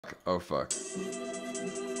fuck. Oh, fuck.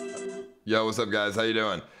 Yo, what's up, guys? How you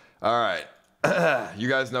doing? All right. You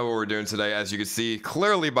guys know what we're doing today, as you can see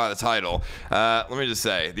clearly by the title. Let me just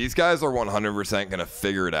say, these guys are 100% going to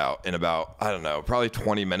figure it out in about, I don't know, probably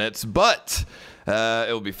 20 minutes, but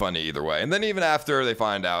it'll be funny either way. And then even after they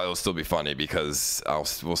find out, it'll still be funny because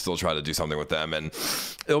we'll still try to do something with them, and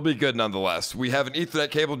it'll be good nonetheless. We have an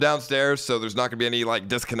Ethernet cable downstairs, so there's not going to be any like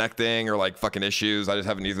disconnecting or like fucking issues. I just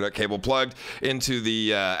have an Ethernet cable plugged into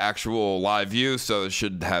the actual live view, so it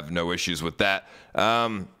should have no issues with that.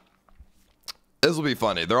 This will be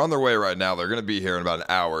funny. They're on their way right now. They're going to be here in about an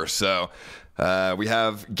hour. So we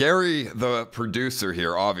have Gary, the producer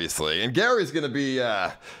here, obviously. And Gary's going to be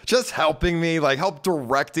just helping me, like help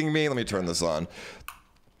directing me. Let me turn this on.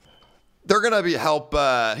 They're going to be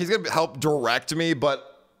he's going to help direct me, but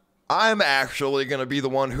I'm actually going to be the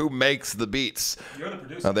one who makes the beats. You're the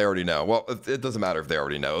producer. They already know. Well, it doesn't matter if they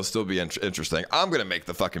already know. It'll still be interesting. I'm going to make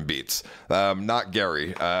the fucking beats, not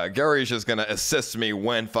Gary. Gary's just going to assist me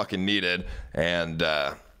when fucking needed, and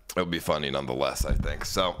it'll be funny nonetheless, I think.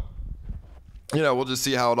 So, you know, we'll just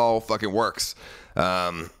see how it all fucking works.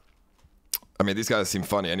 I mean, these guys seem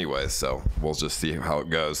funny anyways, so we'll just see how it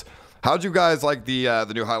goes. How'd you guys like the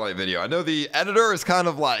new highlight video? I know the editor is kind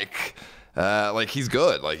of like he's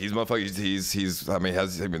good. Like he's motherfucker. I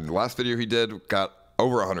mean, the last video he did got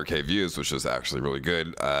over 100K views, which is actually really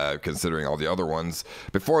good considering all the other ones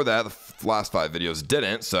before that. The last 5 videos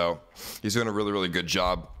didn't, so he's doing a really, really good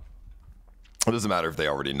job. It doesn't matter if they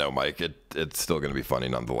already know Mike. It's still gonna be funny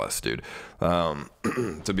nonetheless, dude.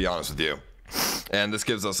 To be honest with you. And this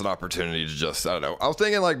gives us an opportunity to just, I don't know. I was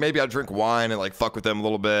thinking like maybe I'd drink wine and like fuck with them a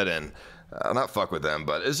little bit and not fuck with them,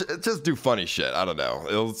 but it's just do funny shit. I don't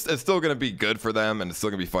know. It's still going to be good for them and it's still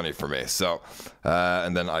going to be funny for me. So,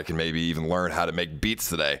 and then I can maybe even learn how to make beats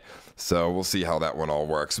today. So we'll see how that one all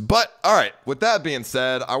works. But all right, with that being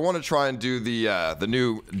said, I want to try and do the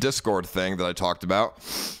new Discord thing that I talked about.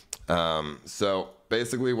 So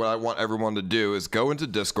basically what I want everyone to do is go into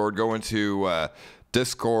Discord, go into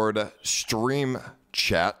Discord stream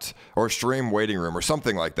chat or stream waiting room or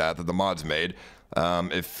something like that the mods made.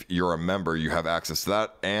 If you're a member, you have access to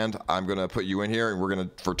that, and I'm gonna put you in here, and we're gonna,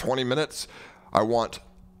 for 20 minutes, I want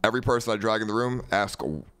every person I drag in the room ask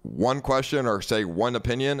one question or say one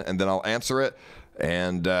opinion, and then I'll answer it,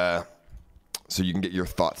 and so you can get your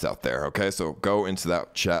thoughts out there. Okay, so go into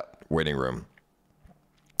that chat waiting room,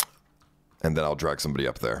 and then I'll drag somebody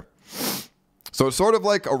up there. So it's sort of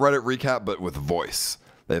like a Reddit recap, but with voice,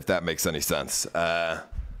 if that makes any sense.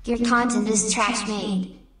 Your content is trash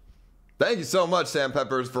made. Thank you so much, Sam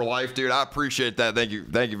Peppers for life, dude. I appreciate that. Thank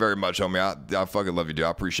you very much, homie. I fucking love you, dude.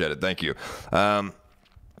 I appreciate it. Thank you.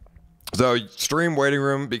 So stream waiting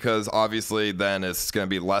room, because obviously then it's gonna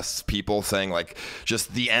be less people saying like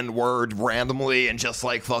just the N word randomly and just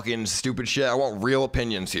like fucking stupid shit. I want real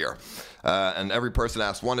opinions here, and every person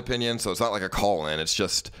asks one opinion, so it's not like a call in. It's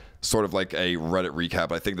just sort of like a Reddit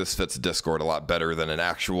recap. I think this fits Discord a lot better than an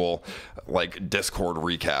actual like Discord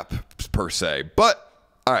recap per se. But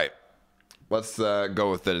all right. Let's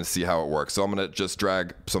go with it and see how it works. So I'm going to just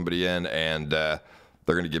drag somebody in, and they're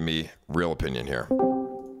going to give me real opinion here.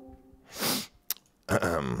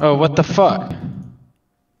 Oh, what the fuck?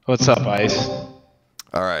 What's up, Ice?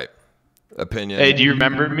 All right. Opinion. Hey, do you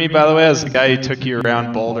remember me, by the way, as the guy who took you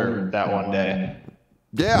around Boulder that one day?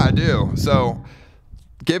 Yeah, I do. So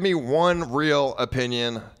give me one real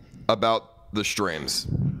opinion about the streams.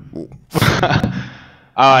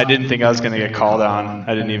 Oh, I didn't think I was going to get called on.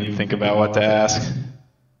 I didn't even think about what to ask.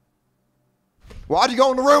 Why'd you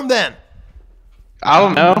go in the room then? I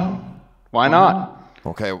don't know. Why not?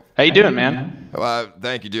 Okay. How you doing, man?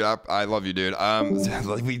 Thank you, dude. I love you, dude.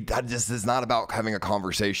 This is not about having a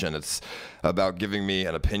conversation. It's about giving me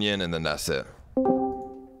an opinion, and then that's it.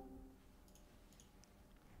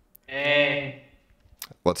 Hey.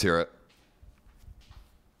 Let's hear it.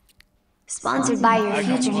 Sponsored by your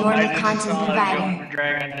future Nordic content provider.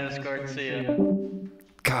 Dragon Discord, see ya.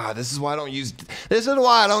 God, this is why I don't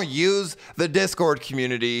use the Discord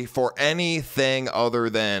community for anything other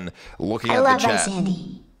than looking at the chat. Ice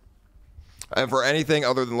Andy. And for anything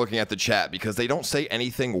other than looking at the chat, because they don't say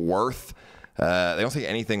anything worth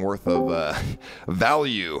of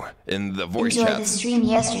value in the voice chat. Enjoyed the stream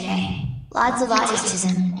yesterday. Lots of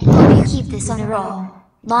autism. Hope you keep this on a roll.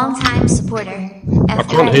 Long-time supporter. I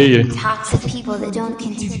can't hear you. Toxic people that don't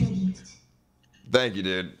contribute. Thank you,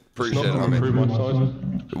 dude. Appreciate it,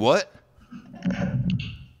 homie. What?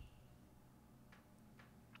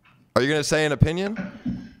 Are you gonna say an opinion?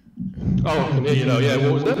 Oh, I can hear you now. Yeah,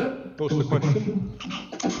 what was that? What was the question?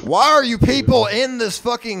 Why are you people in this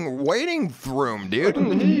fucking waiting room, dude? I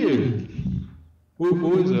couldn't hear you.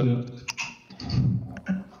 Who is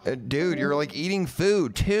it? Dude, you're like eating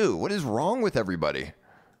food too. What is wrong with everybody?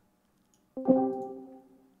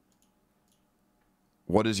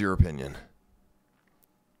 What is your opinion?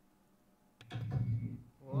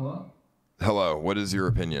 What? Hello, what is your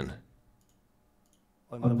opinion?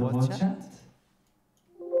 On the VOD chat?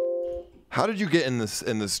 How did you get in this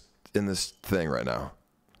thing right now?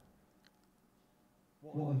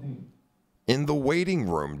 What thing? In the waiting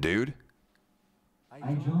room, dude.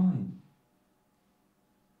 I joined.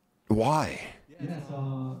 Why? Yeah,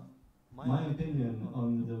 so my opinion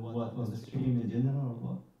on the what on the stream in general or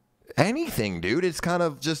what? Anything, dude. It's kind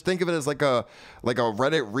of just think of it as like a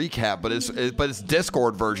Reddit recap, but it's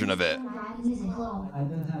Discord version of it. I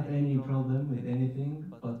don't have any problem with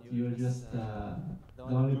anything, but you're just the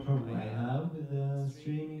only problem I have with the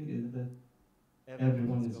streaming is that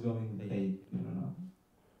everyone is going late, you know.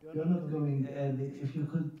 You're not going if you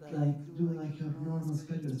could like do like your normal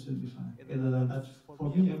schedule, it should be fine. Other than that, for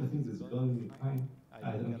me everything is going fine.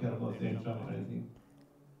 I don't care about the intro or anything.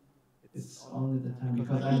 It's only the time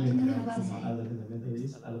because I'm in France, I live in the Middle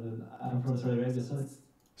East. I'm from Saudi Arabia, so it's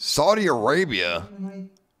Saudi Arabia?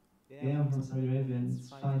 yeah, I'm from Saudi Arabia and it's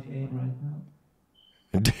 5 a.m.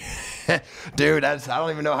 right now. Dude, I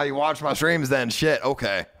don't even know how you watch my streams then. Shit,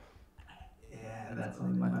 okay. Yeah, that's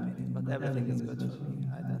only my opinion, but everything is good for me.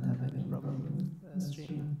 I don't have any problem with the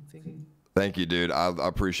stream thing. Thank you, dude. I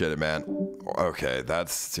appreciate it, man. Okay,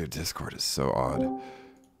 dude, Discord is so odd.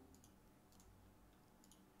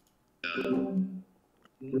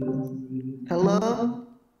 Hello?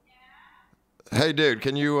 Hey, dude,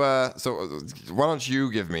 can you, so why don't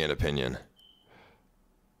you give me an opinion?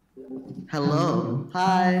 Hello?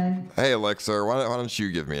 Hi. Hey, Elixir, why don't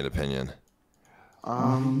you give me an opinion?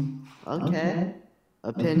 Okay.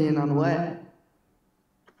 Opinion on what?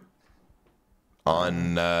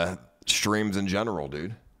 On, streams in general,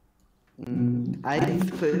 dude. Ice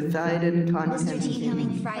Poseidon content. Mr. T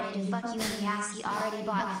coming Friday to fuck you in the ass. He already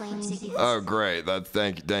bought plane tickets. Oh, great.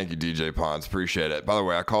 Thank you, DJ Pons. Appreciate it. By the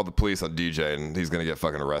way, I called the police on DJ, and he's gonna get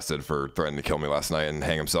fucking arrested for threatening to kill me last night and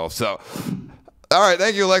hang himself. So, all right.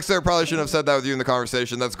 Thank you, Alexa. Probably shouldn't have said that with you in the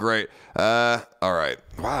conversation. That's great. All right.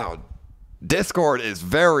 Wow. Discord is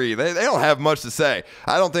they don't have much to say.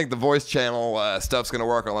 I don't think the voice channel stuff's gonna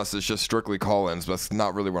work unless it's just strictly call-ins. But that's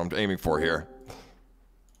not really what I'm aiming for here.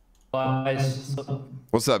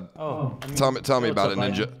 What's up? Oh, Tell me about it,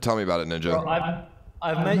 Ninja. Tell me about it, Ninja. Bro,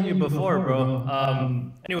 I've met you before, bro.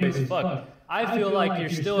 Anyways, fuck. I feel like you're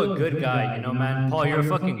still a good guy, you know, man. Paul, you're a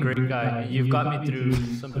fucking great guy. You've got me through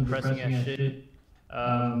some depressing ass shit.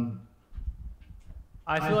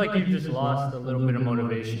 I feel like you've just lost a little bit of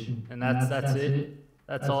motivation, and that's it.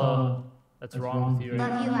 That's all that's wrong with you right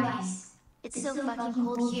Love you, now. Ice. It's so fucking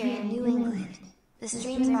cold here in New England. The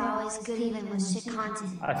streams are always good even with shit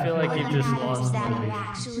content. I feel like All you that just matters is lost that you're motivation.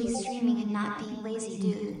 actually streaming and not being lazy,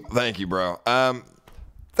 dude. Thank you, bro.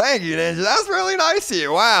 Thank you, Ninja. That's really nice of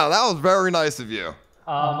you. Wow, that was very nice of you.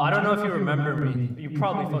 I don't know if you remember me. You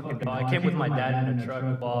probably fucking don't. I came with my dad in a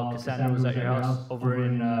truck while Cassandra was at your house over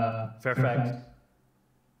in Fairfax.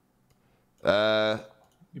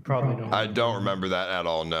 You probably don't. I don't remember that at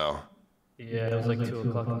all. No. Yeah, it was like 2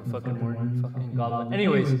 o'clock in the fucking morning. Fucking goblin.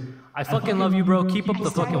 Anyways, I fucking love you, bro. Keep up the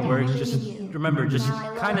fucking work. Just remember, just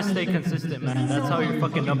kind of stay consistent, man. That's how your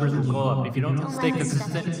fucking numbers will go up. If you don't stay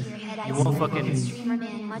consistent, you won't fucking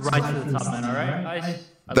rise to the top, man. All right, Ice?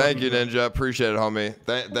 Thank you, Ninja. Appreciate it, homie.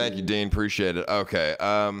 Thank you, Dean. Appreciate it. Okay.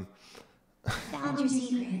 Found your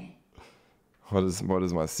secret. What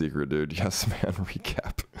is my secret, dude? Yes, man.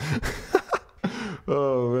 Recap.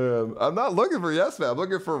 Oh man, I'm not looking for yes man. I'm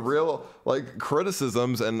looking for real like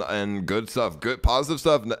criticisms and good stuff, good positive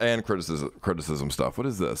stuff and criticism stuff. What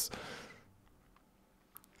is this?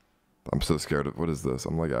 I'm so scared of what is this?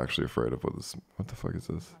 I'm like actually afraid of what the fuck is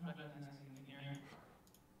this?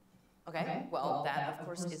 Okay, well that of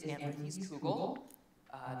course is Anthony's Kugel.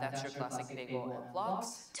 That's your classic bagel and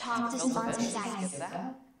vlogs. Talk to Skip sponsors, Ice.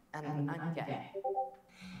 that. And I'm gay.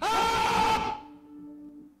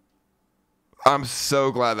 I'm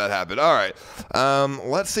so glad that happened. All right.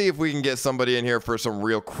 Let's see if we can get somebody in here for some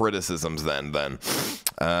real criticisms then.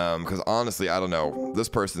 Because honestly, I don't know. This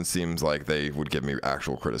person seems like they would give me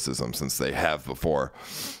actual criticism since they have before.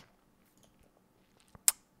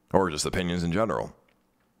 Or just opinions in general.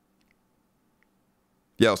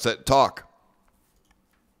 Yo, talk.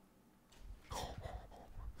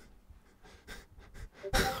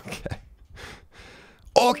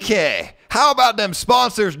 Okay. How about them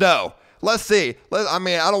sponsors though? Let's see. I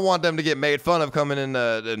mean, I don't want them to get made fun of coming in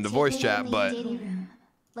the voice chat, but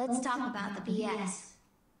Let's talk about the BS.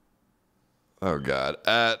 Oh God.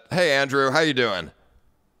 Hey Andrew, how you doing?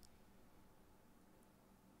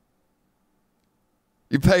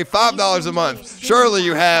 You pay $5 a month. Surely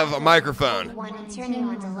you have a microphone. One and turn you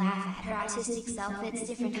on to laugh at her autistic self. It's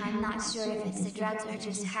different. I'm not sure if it's the drugs or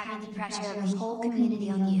just having the pressure of the whole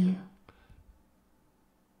community on you.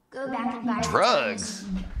 Go back and buy drugs.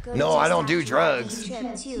 No, I don't do drugs.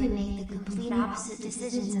 Trip too and make the complete opposite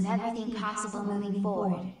decisions of everything possible moving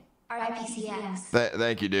forward. RIPCX.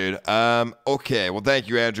 Thank you, dude. Okay. Well, thank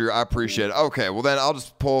you, Andrew. I appreciate it. Okay. Well, then I'll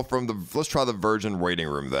just pull from the. Let's try the Virgin waiting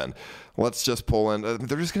room then. Let's just pull in.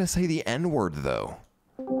 They're just gonna say the N-word though.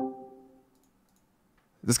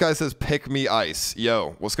 This guy says, "Pick me, Ice."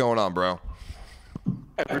 Yo, what's going on, bro?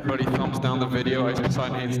 Everybody thumbs down the video. Ice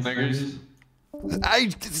Poseidon hates niggers.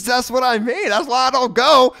 That's what I mean. That's why I don't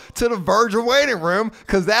go to the Virgin waiting room,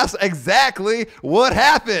 because that's exactly what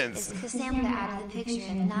happens. Is Cassandra out of the picture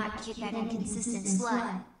and not kick that inconsistent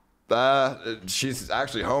slut? She's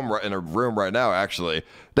actually home in her room right now, actually.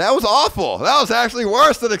 That was awful. That was actually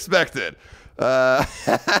worse than expected.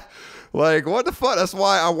 Like, what the fuck? That's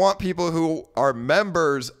why I want people who are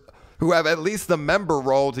members who have at least the member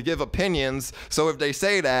role to give opinions. So if they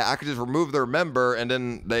say that, I could just remove their member and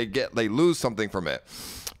then they lose something from it.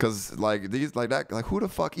 Cause like who the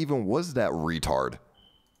fuck even was that retard?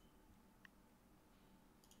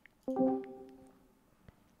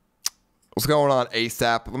 What's going on,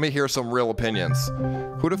 ASAP? Let me hear some real opinions.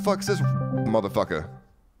 Who the fuck's this motherfucker?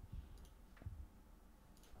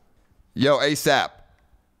 Yo, ASAP.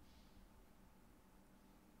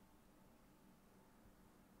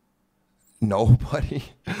 Nobody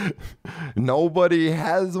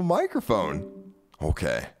has a microphone.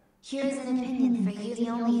 Okay. Here's an opinion for you. The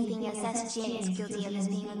only thing SSJ is guilty of is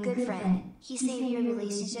being a good friend. He saved your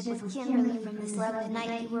relationship with Kimberly from the slug the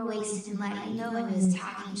night you were wasted and let you know it was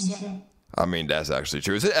talking shit. I mean, that's actually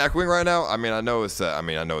true. Is it echoing right now? I mean, I know it's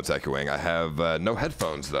echoing. I have no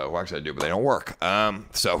headphones though. Well, actually I do, but they don't work.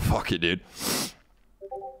 So fuck it, dude.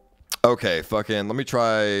 Okay, fucking. Let me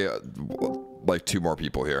try like 2 more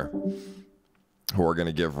people here who are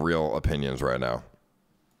gonna give real opinions right now.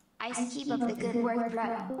 Ice, keep up the good work,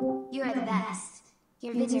 bro. You're the best.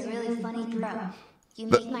 Your vids are really funny, bro. You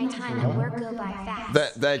make my time at work go by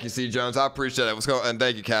fast. Thank you, C. Jones. I appreciate it. And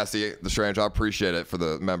thank you, Cassie the Strange. I appreciate it for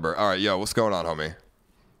the member. All right, yo, what's going on, homie?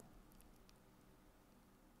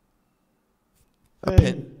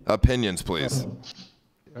 Opinions, please.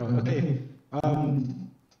 Okay.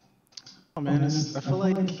 Oh man, I feel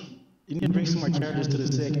like you need to bring some more characters to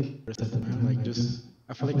the sick or something, man. Like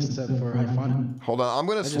I feel like it's set for high fun. Hold on, I'm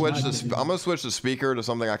gonna switch this. I'm gonna switch the speaker to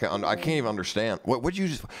something I can't even understand. What you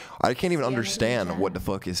just? I can't even understand what the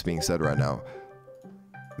fuck is being said right now.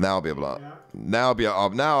 Now I'll be able to.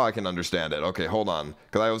 Now I can understand it. Okay, hold on,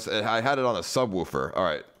 because I had it on a subwoofer. All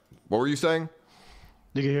right, what were you saying?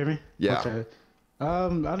 You can hear me? Yeah. Okay.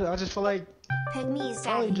 I just feel like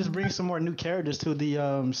probably just bring some more new characters to the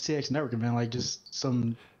CX network, man. Like just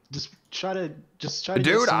try to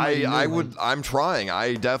Dude, I'm trying.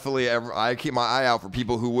 I keep my eye out for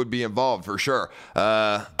people who would be involved for sure.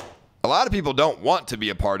 A lot of people don't want to be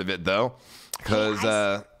a part of it though, because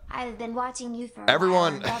I've been watching you for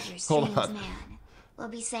everyone. a while. Love your Hold streams, on. man. We'll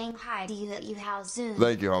be saying hi to you how soon.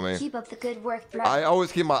 Thank you, homie. Keep up the good work, bro. I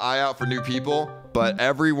always keep my eye out for new people, but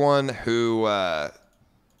everyone who, but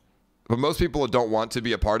most people don't want to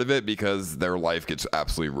be a part of it because their life gets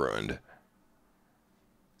absolutely ruined.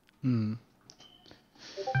 I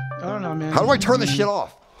don't know, man. How do I turn this shit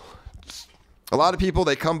off? A lot of people,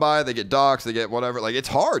 they come by, they get doxxed, they get whatever. Like, it's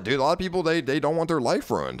hard, dude. A lot of people, they don't want their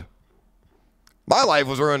life ruined. My life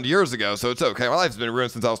was ruined years ago, so it's okay. My life's been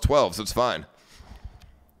ruined since I was 12, so it's fine.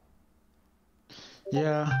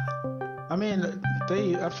 Yeah, I mean,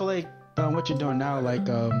 I feel like what you're doing now, like,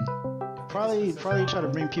 probably try to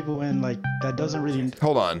bring people in, like, that doesn't really.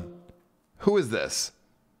 Hold on, who is this?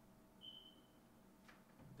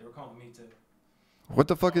 They were calling me too. What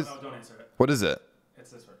the fuck is? No, don't answer it. What is it?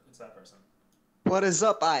 It's that person. What is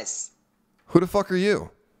up, Ice? Who the fuck are you?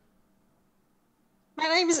 My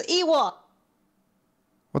name is Ewok.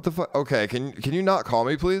 What the fuck? Okay, can you not call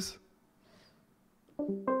me, please?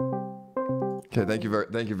 Okay, thank you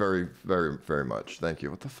very much. Thank you.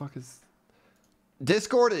 What the fuck is?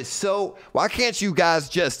 Discord is so. Why can't you guys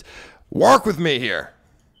just work with me here?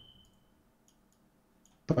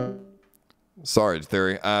 Sorry,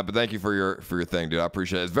 Theory, but thank you for your thing, dude. I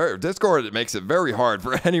appreciate it. Discord. It makes it very hard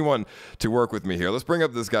for anyone to work with me here. Let's bring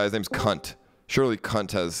up this guy. His name's Cunt. Surely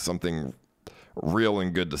Cunt has something real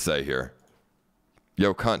and good to say here.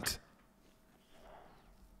 Yo, Cunt.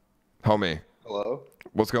 Homie. Hello.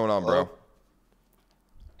 What's going on, Hello? bro?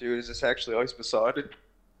 Dude, is this actually Ice Poseidon?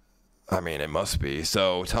 I mean, it must be.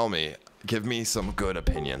 So tell me, give me some good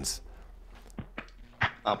opinions.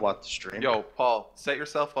 I've watched the stream. Yo, Paul, set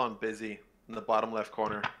yourself on busy in the bottom left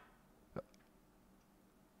corner.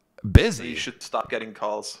 Busy? You should stop getting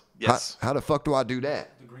calls. Yes. How the fuck do I do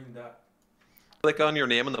that? The green dot. Click on your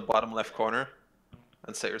name in the bottom left corner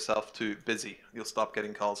and set yourself to busy. You'll stop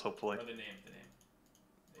getting calls, hopefully. The name.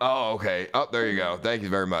 Oh, okay. Oh, there you go. Thank you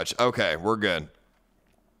very much. Okay, we're good.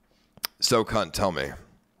 So, cunt, tell me.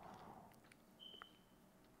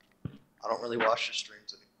 I don't really watch the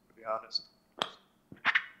streams, to be honest.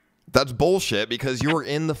 That's bullshit because you were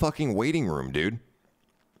in the fucking waiting room, dude.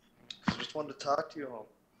 I just wanted to talk to you.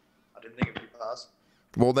 I didn't think it'd be possible.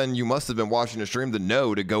 Well, then you must have been watching the stream to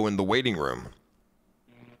know to go in the waiting room.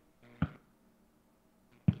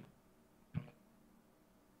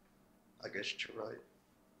 I guess you're right.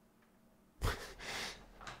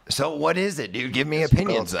 So what is it, dude? Give me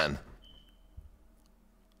opinions then.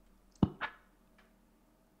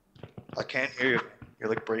 I can't hear you. You're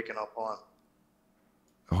like breaking up on.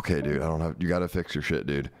 Okay, dude. I don't have. You gotta fix your shit,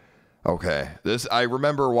 dude. Okay, I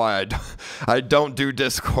remember why I don't do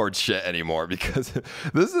Discord shit anymore because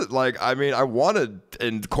this is like, I mean, I want to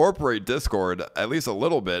incorporate Discord at least a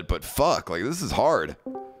little bit, but fuck, like this is hard.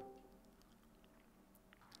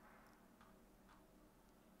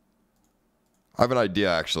 I have an idea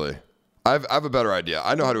actually. I have a better idea.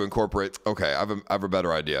 I know how to incorporate. Okay, I have a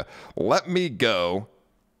better idea. Let me go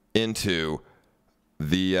into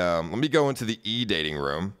the e-dating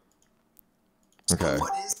room. Okay.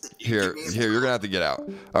 Here, you're gonna have to get out.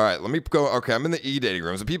 All right, let me go. Okay, I'm in the e-dating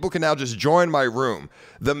room, so people can now just join my room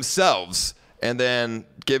themselves, and then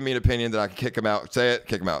give me an opinion that I can kick them out. Say it,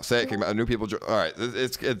 kick them out. Say it, kick them out. New people. All right,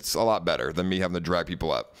 it's a lot better than me having to drag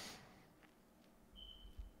people up.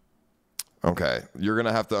 Okay, you're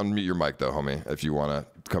gonna have to unmute your mic though, homie, if you wanna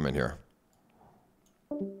come in here.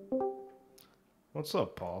 What's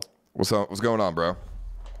up, Paul? What's up? What's going on, bro?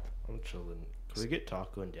 I'm chilling. Can we get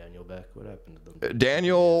Taco and Daniel back? What happened to them?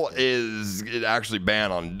 Daniel is actually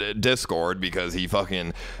banned on Discord because he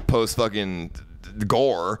fucking posts fucking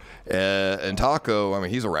gore. And Taco, I mean,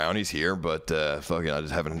 he's around, he's here, but fucking, I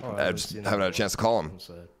just haven't had a chance to call him.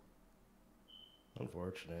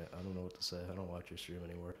 Unfortunate. I don't know what to say. I don't watch your stream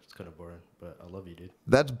anymore. It's kind of boring, but I love you, dude.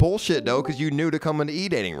 That's bullshit, though, because you knew to come in the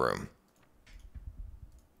e-dating room.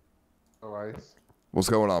 Oh, Ice. What's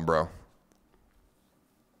going on, bro?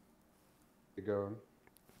 Going.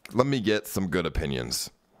 Let me get some good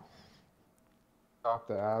opinions. Stop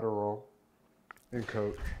the Adderall and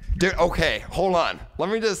Coke. Dude, okay, hold on. Let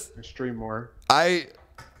me just stream more. I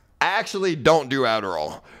actually don't do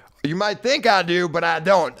Adderall. You might think I do, but I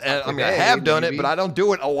don't. And, I mean, I have done it, but I don't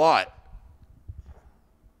do it a lot.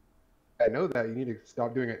 I know that. You need to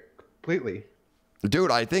stop doing it completely.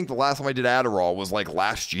 Dude, I think the last time I did Adderall was like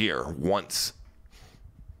last year, once.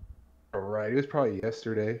 All right, it was probably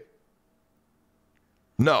yesterday.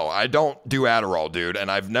 No, I don't do Adderall, dude,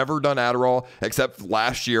 and I've never done Adderall except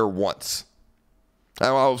last year once.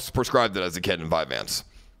 I was prescribed it as a kid in Vyvanse.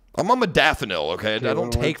 I'm on modafinil, okay? I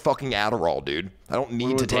don't take fucking Adderall, dude. I don't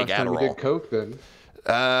need to take Adderall. You did Coke then?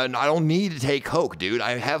 I don't need to take Coke, dude.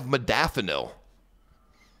 I have modafinil.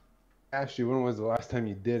 Asked you, when was the last time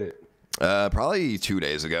you did it? Probably 2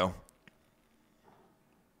 days ago.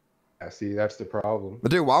 I see, that's the problem.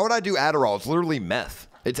 But dude, why would I do Adderall? It's literally meth.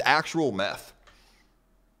 It's actual meth.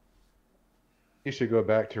 You should go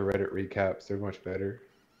back to Reddit recaps. They're much better.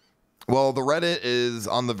 Well, the Reddit is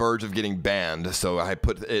on the verge of getting banned, so I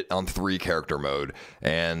put it on 3-character mode,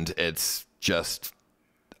 and it's just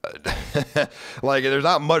like there's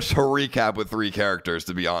not much to recap with 3 characters,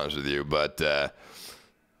 to be honest with you. But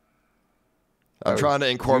I'm trying to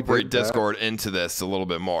incorporate Discord into this a little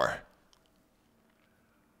bit more.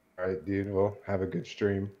 All right, dude. Well, have a good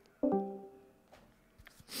stream.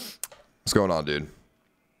 What's going on, dude?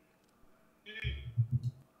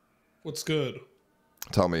 What's good?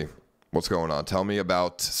 Tell me what's going on. Tell me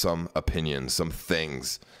about some opinions, some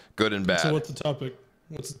things, good and bad. So what's the topic?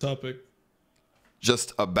 What's the topic?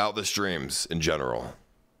 Just about the streams in general.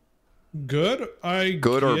 Good?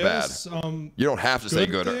 Good or bad? Guess, you don't have to say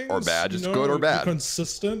good or bad. Just good or bad.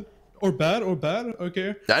 Consistent or bad or bad?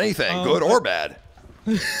 Okay. Anything, good or bad.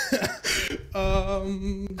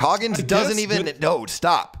 Coggins doesn't even. No,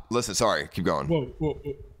 stop. Listen, sorry. Keep going. Whoa.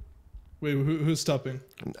 Wait, who's stopping?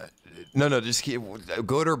 No, just keep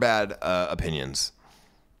good or bad opinions.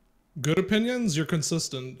 Good opinions? You're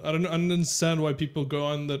consistent. I don't understand why people go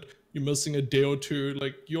on that you're missing a day or two.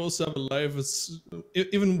 Like you also have a life. It's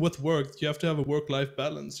even with work, you have to have a work-life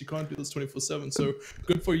balance. You can't do this 24/7. So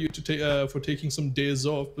good for you to take for taking some days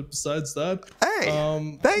off. But besides that,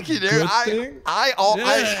 hey, thank you, dude. good I thing.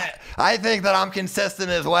 think that I'm consistent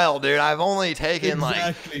as well, dude. I've only taken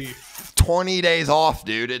Exactly. like 20 days off,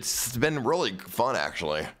 dude. It's been really fun,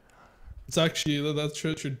 actually. It's actually that's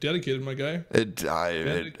church you're dedicated, my guy. It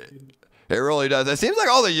really does. It seems like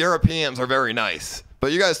all the Europeans are very nice,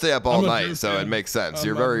 but you guys stay up all I'm not night, so European. it makes sense.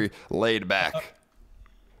 You're very laid back.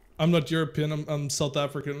 I'm not European. I'm South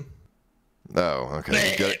African. Oh,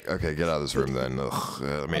 okay. Get out of this room then. Ugh,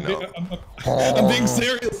 I mean, I'm being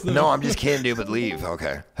serious though. No, I'm just kidding, dude, but leave.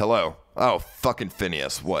 Okay. Hello. Oh, fucking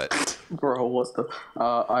Phineas. What? Bro, what the?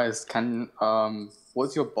 Ice,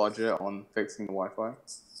 what's your budget on fixing the Wi-Fi?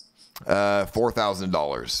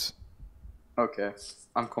 $4,000. Okay,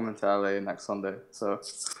 I'm coming to LA next Sunday, so.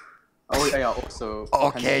 Oh yeah, also.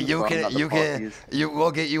 Okay, we'll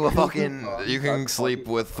get you a fucking. You can sleep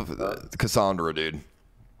with Cassandra, dude.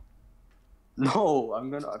 No,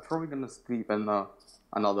 I'm probably gonna sleep in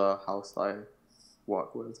another house I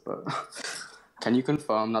work with, but can you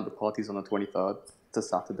confirm that the party's on the 23rd? It's a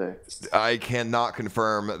Saturday. I cannot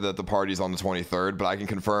confirm that the party's on the 23rd, but I can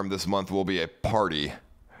confirm this month will be a party.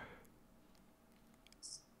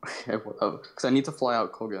 Okay, whatever. Because I need to fly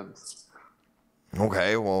out Coggins.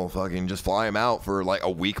 Okay, well, fucking just fly him out for like a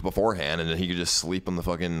week beforehand, and then he could just sleep on the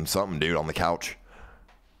fucking something, dude, on the couch.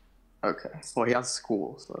 Okay. Well, he has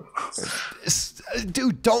school, so.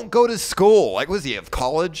 Dude, don't go to school. Like, was he have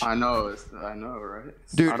college? I know, right?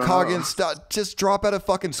 Dude, Coggins, stop, just drop out of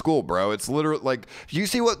fucking school, bro. It's literally like, you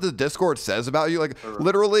see what the Discord says about you? Like,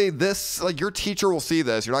 literally, this, like, your teacher will see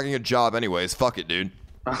this. You're not gonna get a job anyways. Fuck it, dude.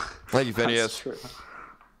 Thank you, Phineas. True.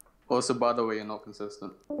 Also, by the way, you're not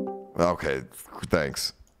consistent. Okay,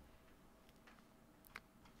 thanks.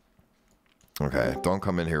 Okay, don't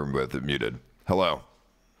come in here with it muted. Hello.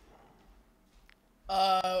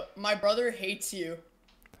 My brother hates you.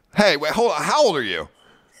 Hey, wait, hold on. How old are you?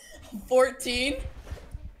 14.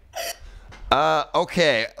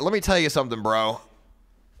 Okay, let me tell you something, bro.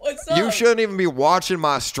 What's up? You shouldn't even be watching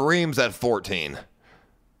my streams at 14.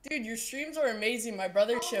 Dude, your streams are amazing. My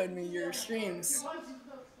brother showed me your streams.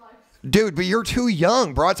 Dude, but you're too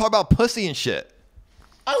young, bro. I talk about pussy and shit.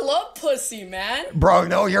 I love pussy, man. Bro,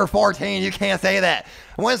 no, you're 14. You can't say that.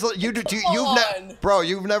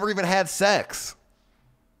 You've never even had sex.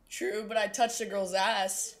 True, but I touched a girl's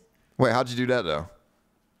ass. Wait, how'd you do that though?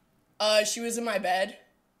 She was in my bed.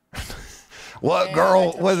 What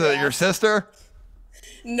girl was it? Your sister?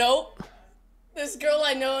 Nope. This girl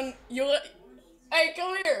I know. Hey,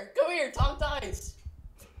 come here. Talk to Ice.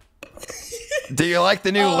 Do you like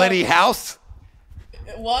the new Liddy house?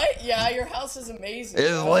 What? Yeah, your house is amazing.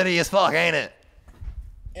 It's Liddy as fuck, ain't it?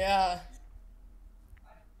 Yeah.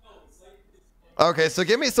 Okay, so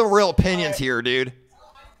give me some real opinions here, dude.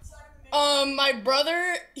 My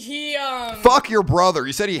brother, he Fuck your brother.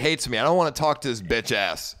 You said he hates me. I don't want to talk to his bitch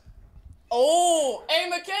ass. Oh, hey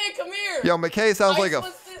McKay, come here. Yo, McKay sounds like a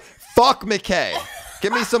fuck McKay.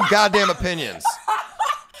 Give me some goddamn opinions.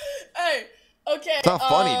 Hey, okay. It's not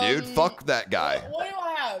funny, dude. Fuck that guy. What do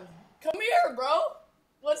I have? Come here, bro.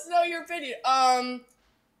 Let's know your opinion.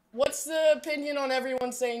 What's the opinion on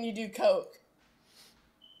everyone saying you do coke?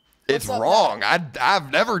 It's wrong.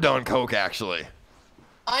 I've never done coke, actually.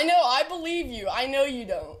 I know. I believe you. I know you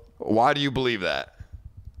don't. Why do you believe that?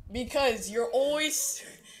 Because you're always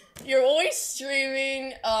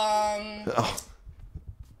streaming. I'm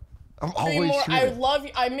always I streaming. love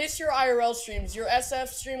you. I miss your IRL streams. Your SF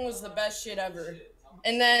stream was the best shit ever.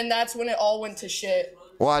 And then that's when it all went to shit.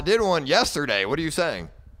 Well, I did one yesterday. What are you saying?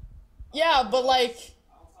 Yeah, but like,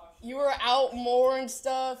 you were out more and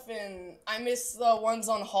stuff, and I miss the ones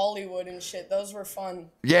on Hollywood and shit. Those were fun.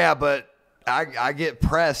 Yeah, but I get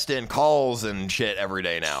pressed in calls and shit every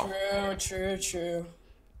day now. True.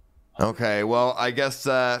 Okay, well, I guess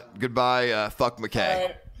goodbye, fuck McKay. All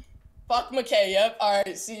right. Fuck McKay, yep.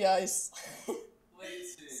 Alright, see you guys.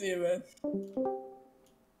 See you, man.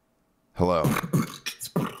 Hello.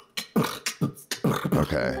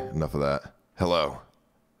 Okay, enough of that. Hello.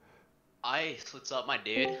 Ice, what's up, my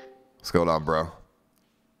dude? What's going on, bro?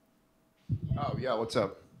 Oh, yeah, what's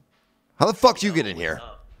up? How the fuck you get in here?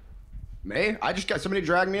 Me? I just got somebody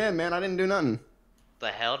dragged me in, man. I didn't do nothing. The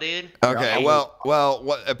hell, dude? Okay, well,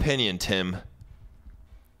 what opinion, Tim?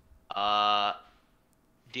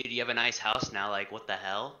 Dude, you have a nice house now. Like, what the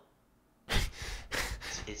hell?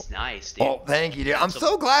 It's nice, dude. Oh, thank you, dude. I'm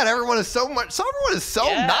so glad everyone is so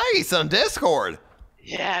nice on Discord.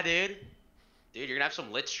 Yeah, dude. Dude, you're gonna have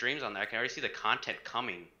some lit streams on there. I can already see the content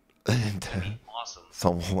coming. awesome.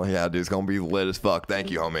 So yeah, dude, it's gonna be lit as fuck. Thank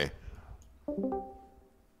you, homie.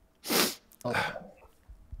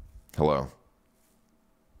 Hello.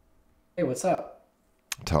 Hey, what's up?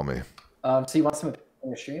 Tell me. So you want some opinion on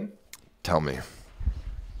your stream? Tell me.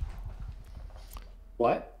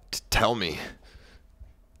 What? Tell me.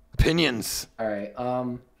 Opinions. All right.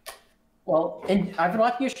 Well, and I've been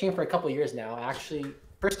watching your stream for a couple of years now. I actually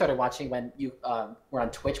first started watching when you were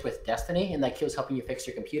on Twitch with Destiny, and like he was helping you fix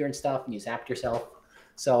your computer and stuff, and you zapped yourself.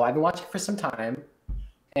 So I've been watching for some time,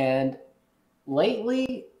 and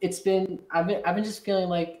lately I've been just feeling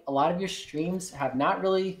like a lot of your streams have not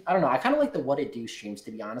really. I don't know. I kind of like the What It Do streams,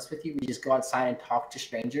 to be honest with you. We just go outside and talk to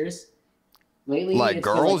strangers. Lately, Like it's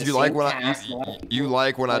been, girls, the you like same when cast, a lot of you people.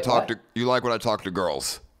 like when I Wait, talk what? to you like when I talk to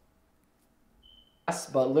girls. Yes,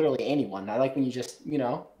 but literally anyone. I like when you just,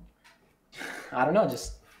 I don't know,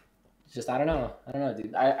 just I don't know,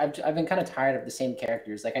 dude. I've been kind of tired of the same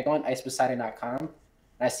characters. Like I go on iceposeidon.com and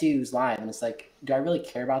I see who's live, and it's like, do I really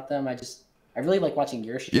care about them? I really like watching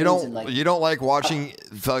your streams. You don't like watching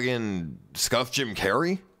fucking Scuffed Jim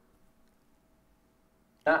Carrey?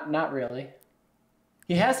 Not really.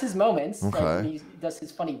 He has his moments. Okay. Like when he does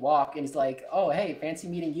his funny walk, and he's like, "Oh, hey, fancy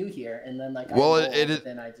meeting you here," and then like, Well, I roll, it but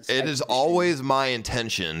then I just, it is always my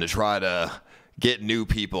intention to try to get new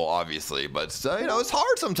people, obviously, but it's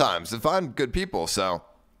hard sometimes to find good people. So,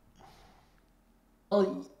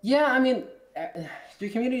 well, yeah, I mean, your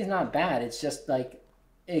community is not bad. It's just like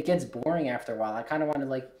it gets boring after a while. I kind of want to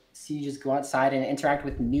like see you just go outside and interact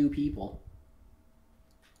with new people.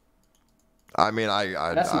 I mean,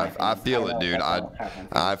 I feel it, dude.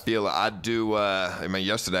 I feel it. I do. I mean,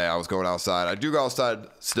 yesterday I was going outside. I do go outside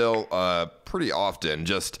still pretty often.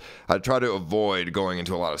 Just I try to avoid going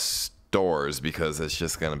into a lot of stores because it's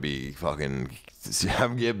just gonna be fucking.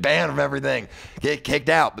 I'm get banned from everything, get kicked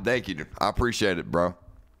out. But thank you, dude. I appreciate it, bro.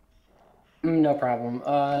 No problem.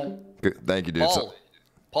 Good. Thank you, dude.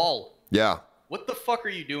 Paul. Yeah. What the fuck are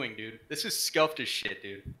you doing, dude? This is scuffed as shit,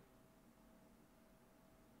 dude.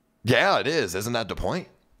 Yeah, it is. Isn't that the point?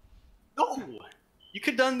 No! You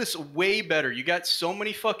could have done this way better. You got so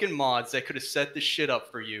many fucking mods that could have set this shit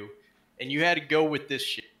up for you, and you had to go with this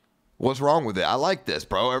shit. What's wrong with it? I like this,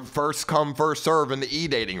 bro. First come, first serve in the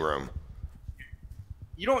e-dating room.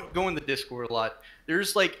 You don't go in the Discord a lot.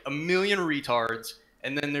 There's like a million retards,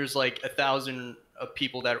 and then there's like 1,000 of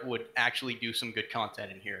people that would actually do some good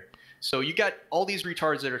content in here. So you got all these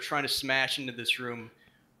retards that are trying to smash into this room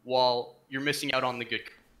while you're missing out on the good.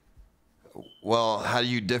 Well, how do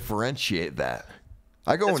you differentiate that?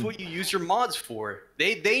 That's what you use your mods for.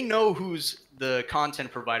 They know who's the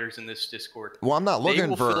content providers in this Discord. Well, I'm not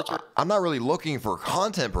looking for. Filter. I'm not really looking for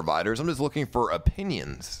content providers. I'm just looking for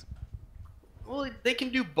opinions. Well, they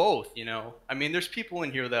can do both, you know. I mean, there's people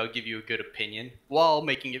in here that will give you a good opinion while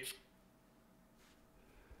making it.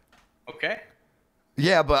 Okay.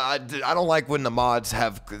 Yeah, but I don't like when the mods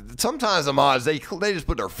have. Sometimes the mods they just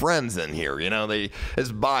put their friends in here. You know,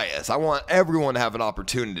 it's bias. I want everyone to have an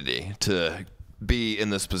opportunity to be in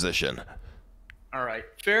this position. All right,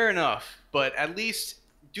 fair enough. But at least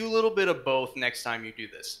do a little bit of both next time you do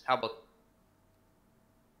this. How about?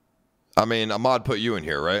 I mean, a mod put you in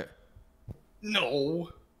here, right? No.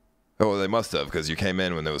 Oh, they must have because you came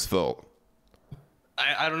in when it was filled.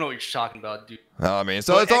 I don't know what you're talking about, dude. I mean,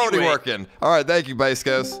 so But it's already anyway. working. All right, thank you,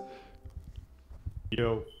 Baskos.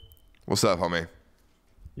 Yo. What's up, homie?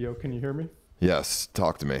 Yo, can you hear me? Yes,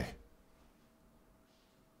 talk to me.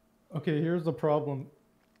 Okay, here's the problem.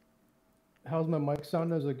 How's my mic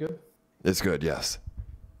sound? Is it good? It's good, yes.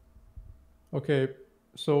 Okay,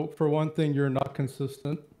 so for one thing, you're not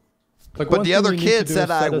consistent. Like, But one the thing other you need kid to do said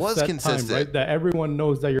is set I a was set consistent. Time, right? That everyone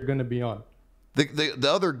knows that you're going to be on. The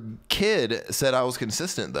other kid said I was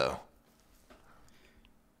consistent, though.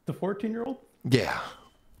 The 14-year-old? Yeah.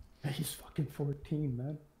 He's fucking 14,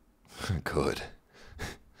 man. Good.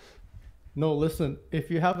 No, listen, if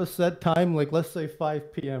you have a set time, like let's say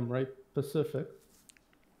 5 p.m., right, Pacific,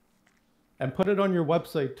 and put it on your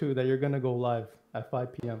website too that you're going to go live at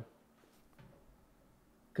 5 p.m.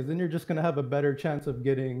 Because then you're just going to have a better chance of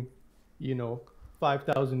getting,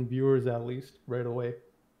 5,000 viewers at least right away.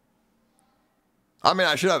 I mean,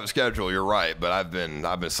 I should have a schedule. You're right, but I've been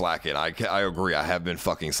slacking. I agree. I have been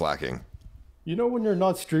fucking slacking. You know when you're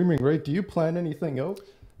not streaming, right? Do you plan anything out?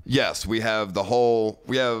 Yes, we have the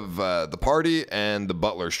party and the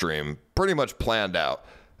Butler stream pretty much planned out,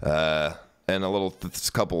 and a little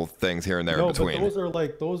couple of things here and there in between.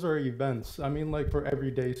 But those are events. I mean, like for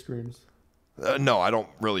everyday streams. No, I don't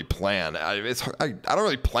really plan. I don't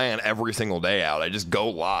really plan every single day out. I just go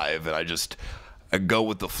live and I go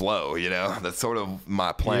with the flow. You know, that's sort of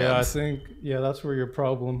my plans. Yeah, I think that's where your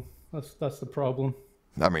problem That's the problem.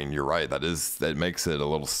 I mean, you're right. That makes it a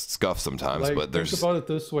little scuffed sometimes, Like, but there's think about it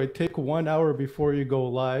this way: take 1 hour before you go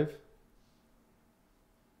live.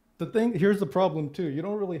 Here's the problem too. You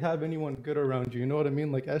don't really have anyone good around you. You know what I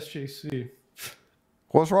mean? Like SJC.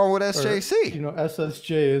 What's wrong with SJC? Or,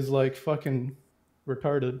 SSJ is like fucking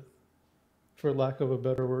retarded, for lack of a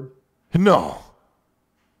better word. No.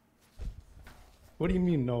 What do you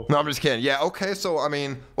mean no? No, I'm just kidding. Yeah, okay. So I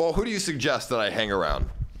mean, well, who do you suggest that I hang around?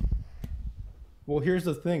 Well, here's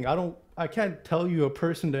the thing. I can't tell you a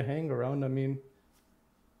person to hang around. I mean,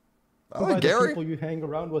 Gary. the people you hang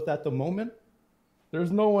around with at the moment.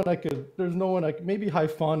 There's no one I could. Maybe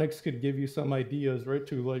Hyphonics could give you some ideas, right?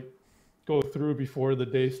 To like go through before the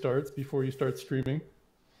day starts, before you start streaming,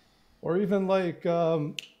 or even like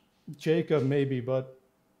Jacob maybe. But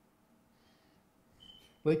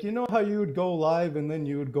like, you know how you would go live and then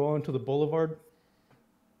you would go onto the boulevard?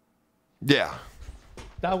 Yeah.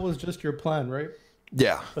 That was just your plan, right?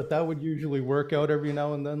 Yeah. But that would usually work out every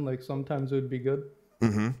now and then. Like sometimes it would be good.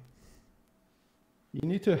 Mm-hmm. You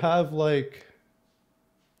need to have like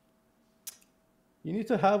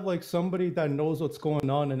somebody that knows what's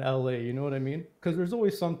going on in LA. You know what I mean? Because there's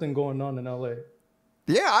always something going on in LA.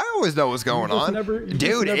 Yeah, I always know what's going on.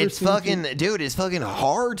 Dude, it's fucking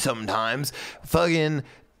hard sometimes. Fucking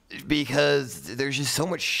because there's just so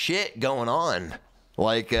much shit going on.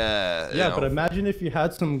 Like yeah, but imagine if you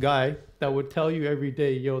had some guy that would tell you every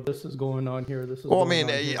day, yo, this is going on here, this is going on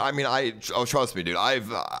here. Trust me, dude.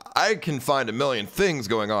 I can find a million things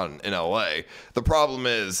going on in LA. The problem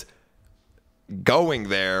is going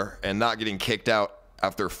there and not getting kicked out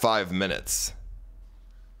after 5 minutes.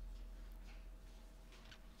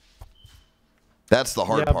 That's the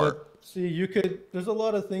hard part. But see, there's a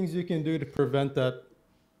lot of things you can do to prevent that.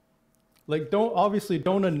 Like,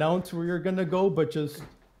 don't announce where you're gonna go, but just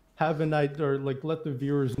have an idea, or like let the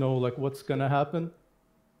viewers know like what's gonna happen.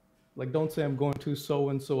 Like, don't say I'm going to so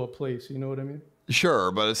and so a place. You know what I mean?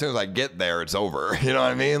 Sure, but as soon as I get there, it's over. You know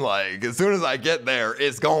what I mean? Like, as soon as I get there,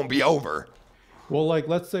 it's gonna be over. Well, like,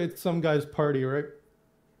 let's say it's some guy's party, right?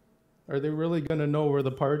 Are they really gonna know where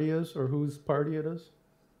the party is or whose party it is?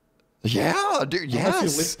 Yeah, dude.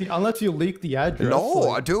 Yes. Unless you leak the address. No,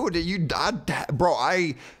 like, dude.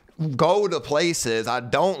 I go to places. I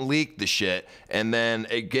don't leak the shit, and then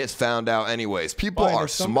it gets found out anyways. People are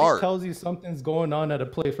if somebody smart. Tells you something's going on at a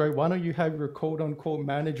place, right? Why don't you have your quote-unquote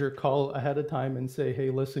manager call ahead of time and say, "Hey,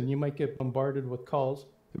 listen, you might get bombarded with calls."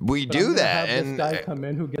 We do that, and this guy come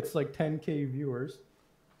in who gets like 10K viewers.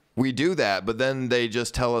 We do that, but then they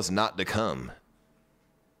just tell us not to come.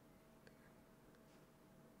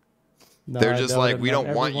 No, they're just like, we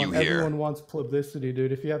don't want you here. Everyone wants publicity,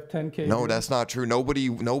 dude. If you have 10K. No, that's not true.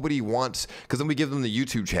 Nobody wants, because then we give them the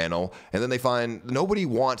YouTube channel, and then they find nobody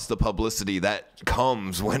wants the publicity that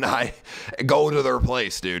comes when I go to their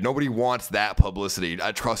place, dude. Nobody wants that publicity.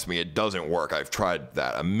 Trust me, it doesn't work. I've tried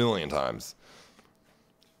that a million times.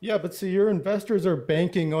 Yeah, but see, your investors are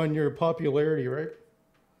banking on your popularity, right?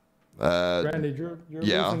 Granted, you're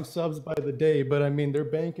losing subs by the day, but I mean, they're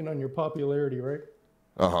banking on your popularity, right?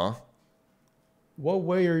 Uh-huh. What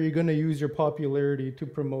way are you going to use your popularity to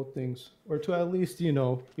promote things, or to at least, be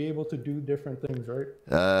able to do different things, right?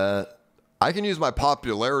 I can use my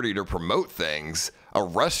popularity to promote things. A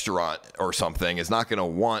restaurant or something is not going to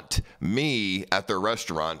want me at their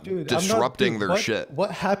restaurant, disrupting their shit.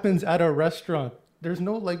 What happens at a restaurant? There's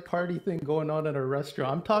no like party thing going on at a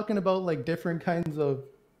restaurant. I'm talking about like different kinds of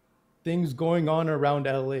things going on around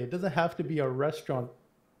LA. It doesn't have to be a restaurant.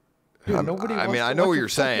 Dude, I know what you're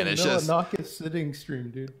saying. It's just sitting stream,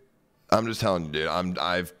 dude. I'm just telling you, dude.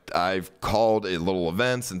 I've called it little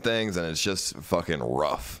events and things, and it's just fucking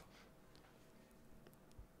rough.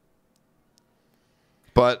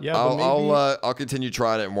 But I'll continue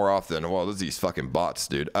trying it more often. Well, there's these fucking bots,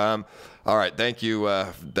 dude. All right, thank you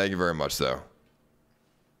very much, though.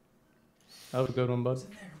 That was a good one, bud.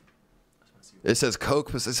 It says Coke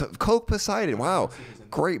Poseidon. Wow,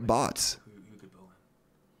 great bots.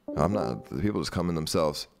 I'm not. The people just come in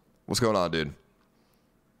themselves. What's going on, dude?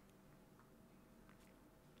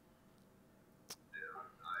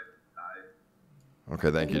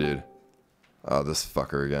 Okay, thank you, dude. Oh, this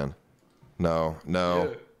fucker again. No. Yeah.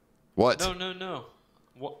 What? No.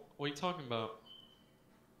 What are you talking about?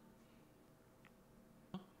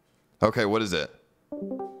 Okay, what is it?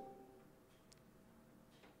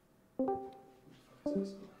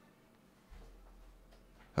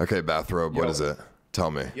 Okay, Bathrobe, what is it? Tell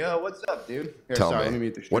me. Yo, what's up, dude? Here, Tell sorry, me. let me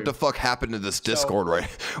mute the stream. What the fuck happened to this Discord, right?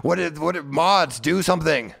 What did mods do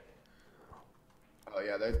something? Oh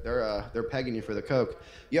yeah, they're pegging you for the coke.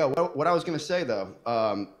 Yo, what I was gonna say though,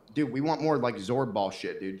 dude, we want more like Zord ball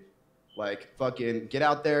shit, dude. Like fucking get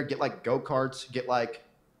out there, get like go-karts, get like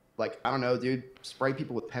I don't know, dude, spray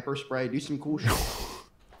people with pepper spray, do some cool shit.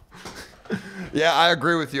 Yeah, I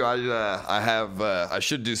agree with you. I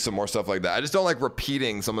should do some more stuff like that. I just don't like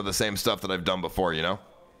repeating some of the same stuff that I've done before, you know?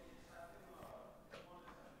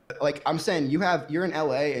 Like I'm saying, you're in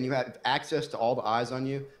LA and you have access to all the eyes on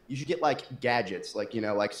you. You should get like gadgets, like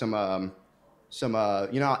like some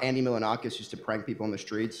you know how Andy Milonakis used to prank people in the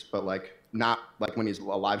streets, but like not like when he's a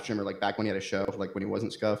live streamer, like back when he had a show, like when he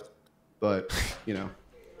wasn't scuffed. But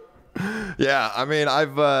Yeah, I mean,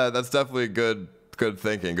 that's definitely good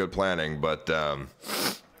thinking, good planning, but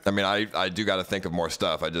I mean, I do got to think of more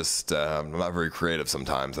stuff. I'm not very creative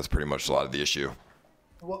sometimes. That's pretty much a lot of the issue.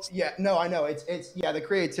 Well, yeah, no, I know it's the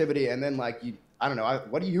creativity, and then like I don't know,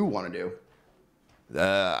 what do you want to do?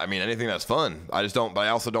 I mean, anything that's fun. But I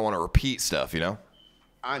also don't want to repeat stuff, you know?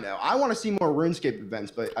 I know. I want to see more RuneScape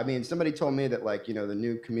events, but I mean, somebody told me that like, the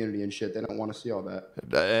new community and shit, they don't want to see all that.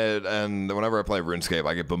 And whenever I play RuneScape,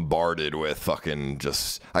 I get bombarded with fucking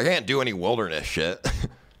I can't do any wilderness shit.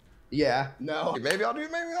 Yeah, no. Maybe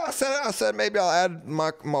I said maybe I'll add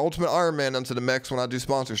my Ultimate Iron Man into the mix when I do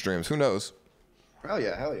sponsor streams. Who knows? Hell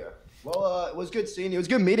yeah. Well, it was good seeing you. It was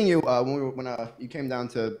good meeting you when you came down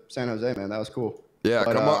to San Jose, man. That was cool. Yeah,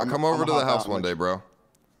 but, come over to the house one day, bro.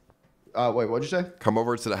 Wait, what'd you say? Come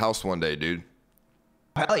over to the house one day, dude.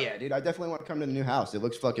 Hell yeah, dude. I definitely want to come to the new house. It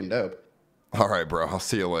looks fucking dope. All right, bro. I'll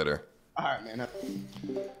see you later. All right, man.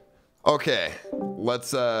 Okay,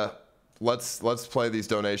 let's play these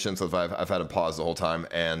donations. I've had them pause the whole time,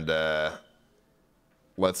 and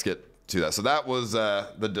let's get to that. So that was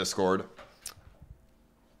the Discord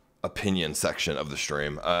opinion section of the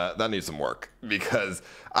stream. That needs some work because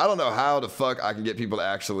I don't know how the fuck I can get people to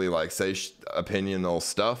actually like say opinional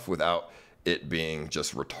stuff without it being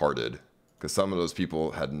just retarded, because some of those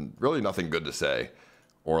people had really nothing good to say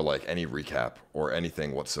or like any recap or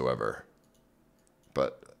anything whatsoever.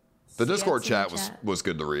 But the Discord chat was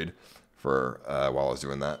good to read for while I was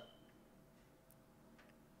doing that.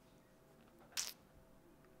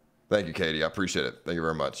 Thank you, Katie. I appreciate it. Thank you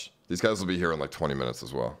very much. These guys will be here in like 20 minutes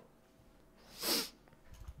as well.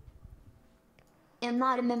 I'm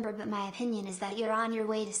not a member, but my opinion is that you're on your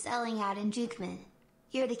way to selling out in Jukman.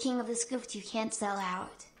 You're the king of the Scuffed, you can't sell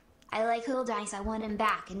out. I like Hood Dice, I want him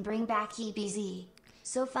back and bring back EBZ.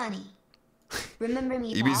 So funny. Remember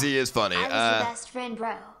me, Paul? EBZ is funny. I was your best friend,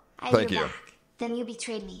 bro. Thank you. Back. Then you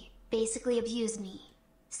betrayed me. Basically abused me.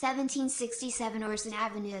 1767 Orson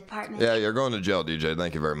Avenue apartment. Yeah, you're going to jail, DJ.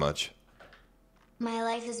 Thank you very much. My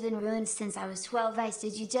life has been ruined since I was 12. Ice,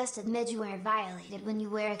 did you just admit you were violated when you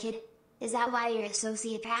were a kid? Is that why you're a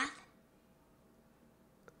sociopath?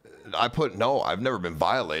 No, I've never been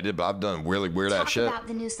violated, but I've done really weird ass shit. Talk about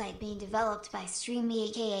the new site being developed by StreamMe,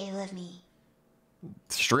 aka Live Me.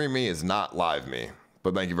 StreamMe is not Live Me,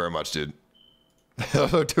 but thank you very much, dude.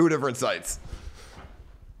 Those are two different sites.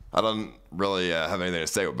 I don't really have anything to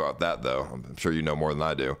say about that, though. I'm sure you know more than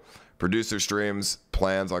I do. Producer streams,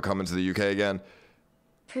 plans on coming to the UK again.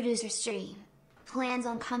 Producer stream, plans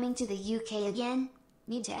on coming to the UK again?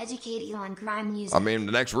 Need to educate you on crime music. I mean,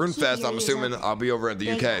 the next Rune Fest, I'm assuming I'll be over at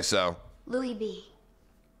the UK, so. Louis B,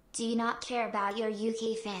 do you not care about your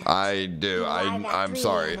UK fans? I do. I'm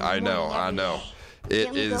sorry. I know.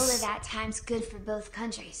 It is. Go to that time's good for both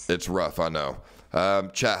countries. It's rough, I know.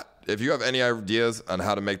 Chat, if you have any ideas on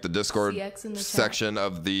how to make the Discord section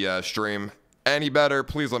of the stream any better,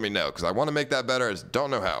 please let me know, because I want to make that better. I just don't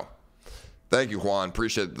know how. Thank you, Juan.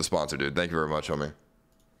 Appreciate the sponsor, dude. Thank you very much, homie.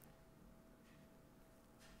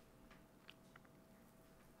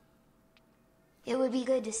 It would be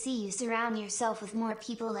good to see you surround yourself with more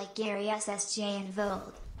people like Gary SSJ and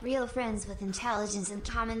Vold. Real friends with intelligence and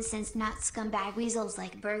common sense, not scumbag weasels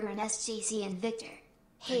like Burger and SJC and Victor.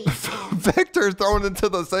 Hey, Victor's thrown into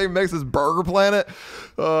the same mix as Burger Planet?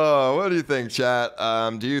 What do you think, chat?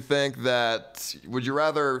 Do you think that, would you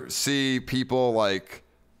rather see people like,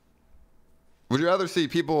 what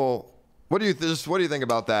do you think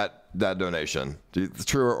about that donation?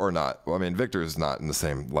 True or not? Well, I mean, Victor's not in the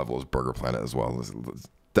same level as Burger Planet as well.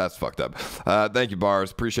 That's fucked up. Thank you,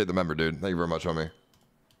 Bars. Appreciate the member, dude. Thank you very much, homie.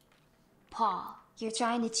 Paul, you're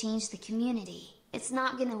trying to change the community. It's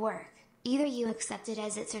not gonna work. Either you accept it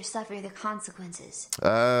as it's or suffer the consequences.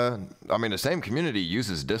 I mean, the same community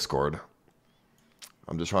uses Discord.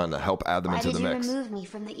 I'm just trying to help add them into the mix. Why did you remove me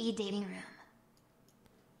from the e-dating room?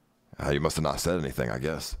 You must have not said anything, I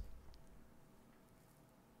guess.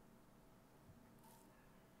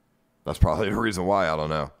 That's probably the reason why, I don't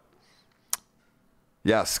know.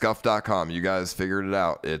 Yeah, Scuffed.com. You guys figured it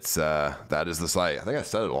out. It's that is the site. I think I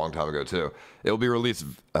said it a long time ago too. It'll be released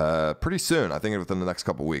pretty soon. I think within the next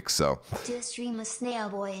couple weeks. So. Do a stream with Snail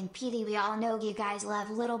Boy and PD. We all know you guys love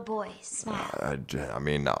little boys. Smile. I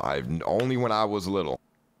mean, I only when I was little.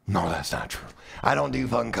 No, that's not true. I don't do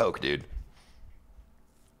fucking coke, dude.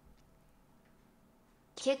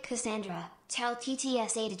 Kid Cassandra, tell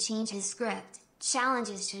TTSA to change his script.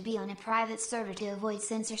 Challenges should be on a private server to avoid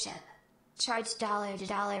censorship. Charge $1 to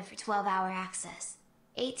 $1 for 12-hour access.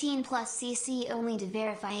 18 plus CC only to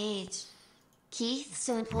verify age. Keith,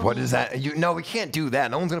 so important. What is that? No, we can't do that.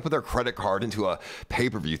 No one's gonna put their credit card into a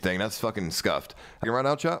pay-per-view thing. That's fucking scuffed. I can right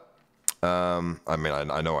now, chat. I mean,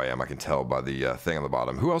 I know I am. I can tell by the thing on the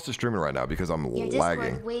bottom. Who else is streaming right now? Because I'm Your lagging.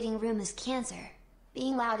 Discord waiting room is cancer.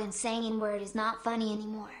 Being loud and saying N-word is not funny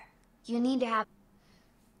anymore. You need to have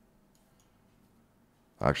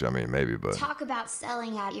Actually, I mean, maybe, but. talk about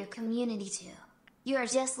selling out your community too. You are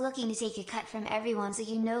just looking to take a cut from everyone so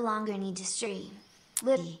you no longer need to stream.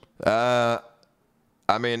 Liddy.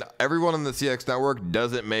 I mean, everyone on the CX network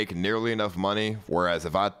doesn't make nearly enough money, whereas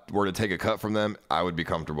if I were to take a cut from them, I would be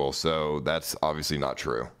comfortable. So that's obviously not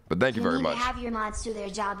true. But thank you very need much. to have your mods do their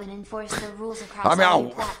job and enforce the rules across I mean, all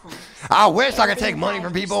your platforms. I wish I could take money Every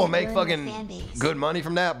from people and make 5% fucking fan base. good money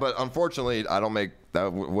from that, but unfortunately, I don't make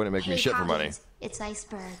that. Wouldn't make me Hey, shit for money. Coppins, it's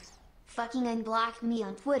Iceberg. Fucking unblock me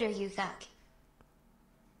on Twitter, you fuck.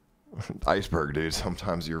 Iceberg, dude.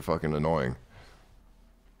 Sometimes you're fucking annoying.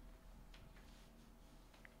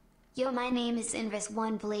 Yo, my name is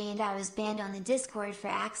Invis1Play and I was banned on the Discord for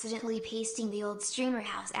accidentally pasting the old Streamer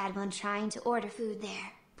House ad when trying to order food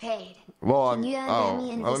there. Paid. Well, Can you unban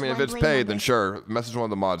me, I mean, if it's Invis1Play paid, member? then sure. Message one of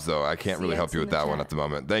the mods, though. I can't really See, help you with that's that in the one at the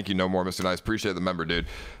moment. Thank you, no more, Mr. Nice. Appreciate the member, dude.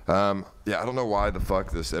 Yeah, I don't know why the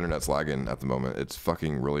fuck this internet's lagging at the moment. It's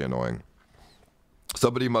fucking really annoying.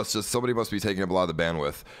 Somebody must be taking up a lot of the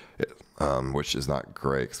bandwidth, which is not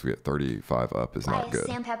great because we get 35 up is Why not is good.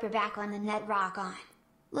 Sam Pepper back on the net rock on?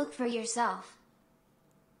 Look for yourself.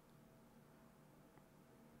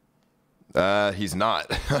 He's not.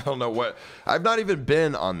 I don't know what. I've not even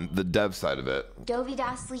been on the dev side of it.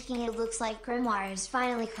 Dovidas leaking it looks like Grimoire is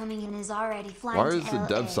finally coming and is already flying Why to is the LA.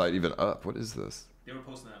 dev site even up? What is this? They were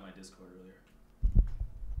posting that in my Discord earlier.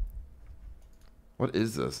 What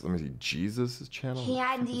is this? Let me see. Jesus' channel? He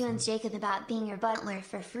added you and Jacob about being your butler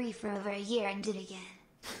for free for over a year and did again.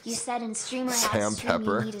 You said in Streamer Sam House stream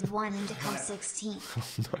Pepper. you needed one and to come 16.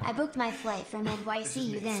 I booked my flight from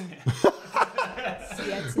NYC then.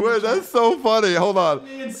 Wait, that's so funny. Hold on.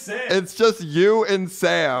 Me and Sam. It's just you and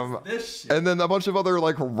Sam, This shit. and then a bunch of other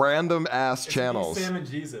like random ass channels. Sam and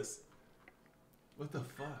Jesus. What the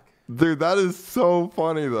fuck? Dude, that is so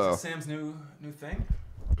funny Is though. this Sam's new thing?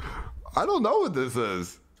 I don't know what this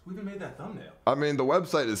is. Who even made that thumbnail? I mean, the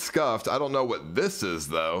website is scuffed. I don't know what this is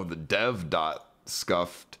though. The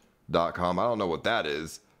dev.scuffed.com. I don't know what that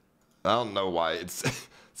is. I don't know why it's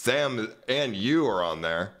Sam and you are on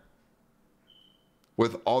there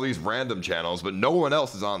with all these random channels, but no one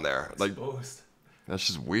else is on there. Like, Exposed. that's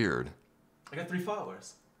just weird. I got 3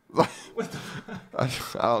 followers. I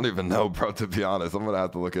don't even know, bro, to be honest. I'm going to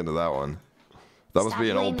have to look into that one. That must Stop be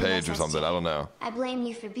an old blaming page or SSJ. something. I don't know. I blame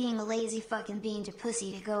you for being a lazy fucking bean to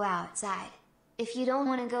pussy to go outside. If you don't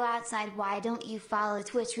want to go outside, why don't you follow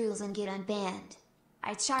Twitch rules and get unbanned?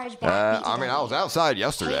 I charge back I mean, I was outside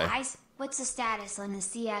yesterday. Hey, Ice, what's the status on the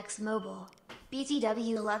CX mobile?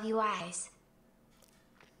 BTW, love you, Ice.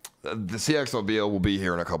 The CXMobile will be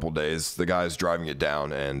here in a couple days. The guy's driving it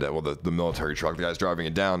down, and well, the military truck. The guy's driving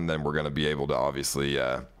it down, and then we're gonna be able to obviously,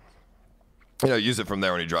 use it from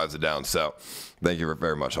there when he drives it down. So, thank you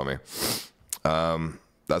very much, homie.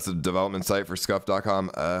 That's a development site for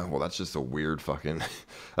Scuff.com. Well, that's just a weird fucking.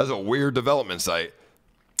 That's a weird development site.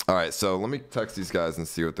 All right, so let me text these guys and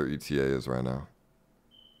see what their ETA is right now.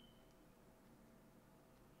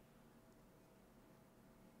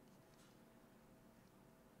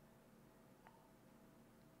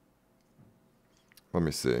 Let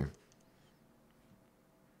me see.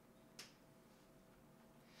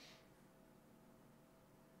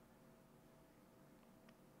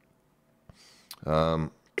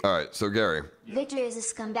 All right, so Gary. Victor is a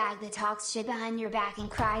scumbag that talks shit behind your back and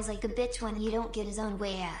cries like a bitch when you don't get his own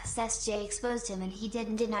way. SJ exposed him and he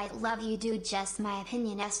didn't deny it. Love you, dude. Just my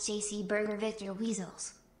opinion. SJC Burger Victor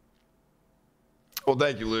Weasels. Well,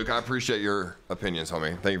 thank you, Luke. I appreciate your opinions,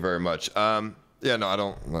 homie. Thank you very much. Yeah, no, I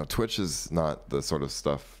don't. No, Twitch is not the sort of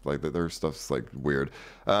stuff like that. Their stuff's like weird.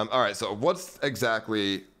 All right, so what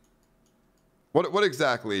exactly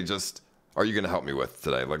just are you gonna help me with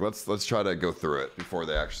today? Like, let's try to go through it before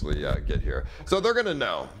they actually get here. So they're gonna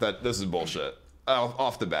know that this is bullshit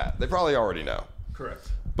off the bat. They probably already know.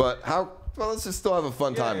 Correct. But how? Well, let's just still have a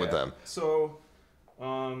fun time with them. So,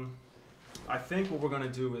 I think what we're gonna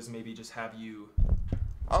do is maybe just have you.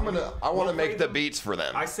 I want to make the beats for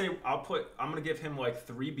them. I say I'm gonna give him like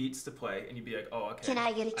 3 beats to play, and you'd be like, oh, okay. Can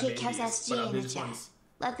I get a Kick House SG in the chat?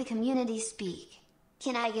 Let the community speak.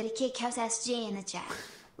 Can I get a Kick House SG in the chat?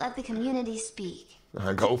 Let the community speak.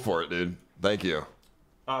 Go for it, dude. Thank you.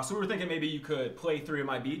 So we were thinking maybe you could play 3 of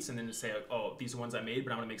my beats and then just say, like, oh, these are ones I made,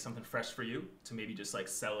 but I'm gonna make something fresh for you to maybe just like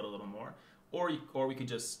sell it a little more, or we could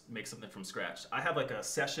just make something from scratch. I have like a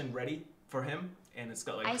session ready for him, and it's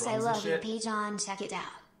got like Ice, drums I love and shit. your page on. Check it out.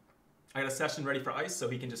 I got a session ready for Ice, so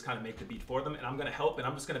he can just kind of make the beat for them, and I'm gonna help, and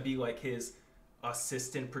I'm just gonna be like his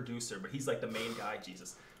assistant producer, but he's like the main guy,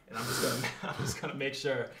 Jesus, and I'm just gonna make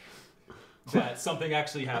sure that something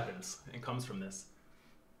actually happens and comes from this.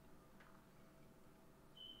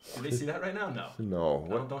 Do they see that right now? No.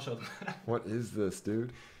 No. Don't show them that. What is this,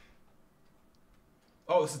 dude?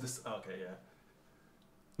 Oh, this is this. Okay, yeah.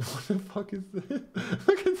 What the fuck is this?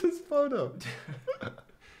 Look at this photo.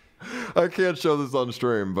 I can't show this on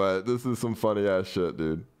stream, but this is some funny ass shit,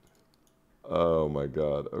 dude. Oh my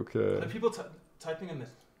god. Okay. Are people typing in this?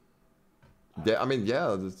 Yeah, I mean,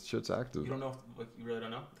 yeah, this shit's active. You don't know? You really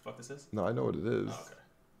don't know what the fuck this is? No, I know what it is. Oh,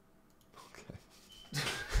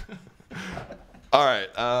 okay. All right.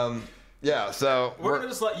 Yeah. So we're gonna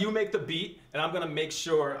just let you make the beat, and I'm gonna make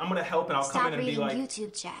sure I'm gonna help, and I'll come in and be like,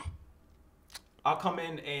 YouTube chat. I'll come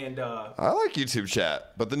in and. I like YouTube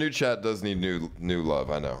chat, but the new chat does need new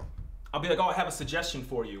love. I know. I'll be like, oh, I have a suggestion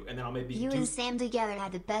for you, and then I'll maybe. You and Sam together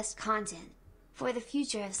had the best content for the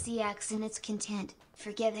future of CX and its content.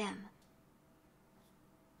 Forgive him.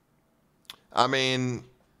 I mean,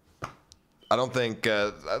 I don't think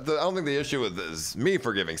the issue is me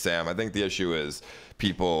forgiving Sam. I think the issue is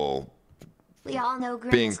people We all know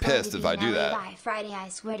Grim being is going pissed to if be I in do LA that. by Friday. I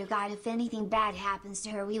swear to God, if anything bad happens to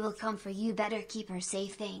her, we will come for you. Better keep her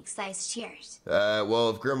safe. Thanks. Ice. Cheers. Well,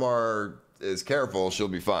 if Grimoire is careful, she'll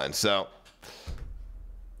be fine. So,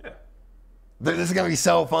 yeah. Dude, this is gonna be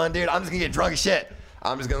so fun, dude. I'm just gonna get drunk as shit.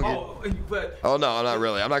 I'm just gonna get. Oh no, I'm not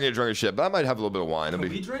really. I'm not getting drunk as shit, but I might have a little bit of wine. Can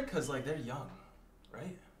we drink? Cause like they're young,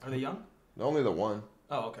 right? Are they young? Only the one.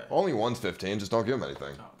 Oh, okay. Only one's 15. Just don't give him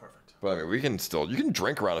anything. Oh, perfect. But I mean, we can still. You can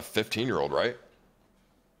drink around a 15-year-old, right?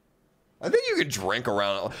 I think you could drink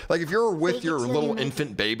around. Like if you're with your little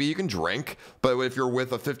infant baby, you can drink. But if you're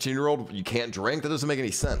with a 15-year-old, you can't drink. That doesn't make any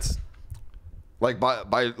sense. Like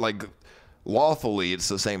by like lawfully, it's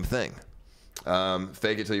the same thing.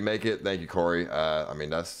 Fake it till you make it. Thank you, Corey. I mean,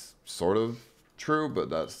 that's sort of true, but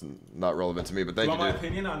that's not relevant to me. But thank you, my dude.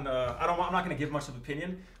 opinion on? I'm not gonna give much of an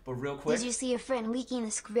opinion, but real quick. Did you see your friend leaking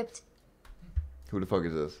the script? Who the fuck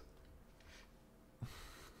is this?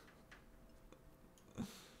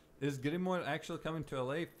 Is Grimoire actually coming to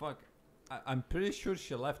LA? Fuck. I'm pretty sure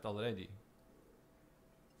she left already.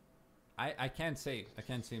 I can't say. I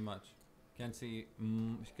can't say much. Can't say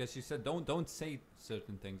because she said don't say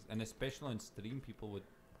certain things, and especially on stream, people would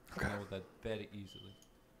know that very easily.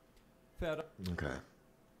 Fair. Okay.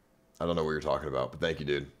 I don't know what you're talking about, but thank you,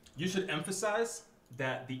 dude. You should emphasize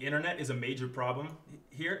that the internet is a major problem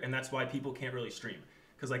here, and that's why people can't really stream.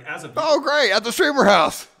 Because like as of Oh, great! At the streamer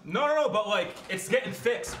house. No, but like it's getting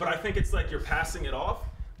fixed. But I think it's like you're passing it off,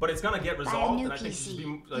 but it's gonna get Buy a resolved. new And I think you PC. should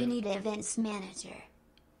be like. You need an events manager.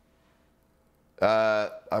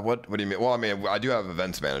 What do you mean? Well, I mean, I do have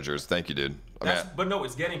events managers. Thank you, dude. I mean, But no,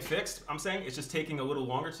 it's getting fixed. I'm saying it's just taking a little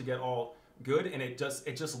longer to get all good, and it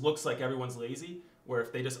just looks like everyone's lazy. Where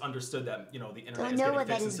if they just understood that, the internet Don't is know getting what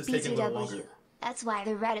that fixed, it's is, just taking a little longer. BTW. That's why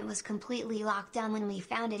the Reddit was completely locked down when we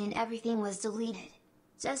found it and everything was deleted.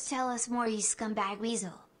 Just tell us more, you scumbag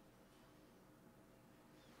weasel.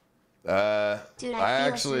 Dude, I feel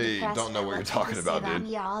actually so depressed don't know what you're about people talking say about, dude.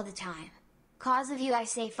 me all the time. Cause of you, I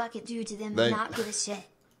say fuck it due to them Thank- and not give a shit.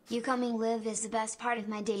 You coming live is the best part of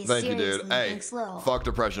my days. Thank you, Seriously, dude. Hey, thanks, Lil. fuck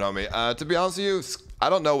depression, homie. To be honest with you,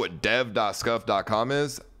 I don't know what dev.scuff.com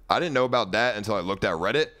is. I didn't know about that until I looked at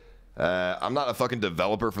Reddit. I'm not a fucking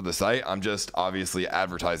developer for the site. I'm just obviously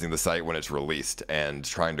advertising the site when it's released and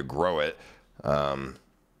trying to grow it.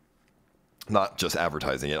 Not just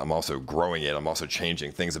advertising it. I'm also growing it. I'm also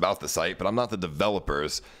changing things about the site, but I'm not the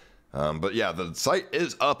developers. But yeah, the site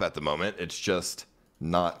is up at the moment. It's just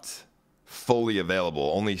not fully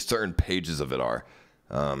available. Only certain pages of it are,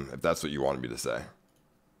 if that's what you wanted me to say.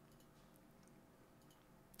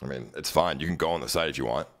 I mean, it's fine. You can go on the site if you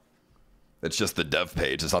want. It's just the dev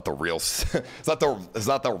page. It's not the real. It's not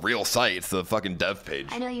the real site. It's the fucking dev page.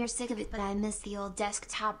 I know you're sick of it, but I miss the old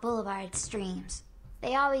Desktop Boulevard streams.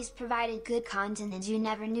 They always provided good content and you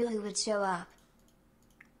never knew who would show up.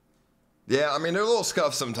 Yeah, I mean, they're a little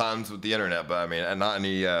scuffed sometimes with the internet, but I mean, and not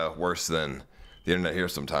any worse than the internet here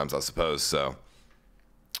sometimes, I suppose. So,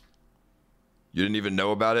 you didn't even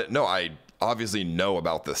know about it? No, I obviously know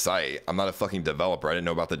about the site. I'm not a fucking developer. I didn't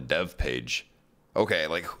know about the dev page. Okay,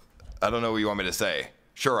 like, I don't know what you want me to say.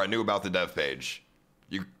 Sure, I knew about the dev page.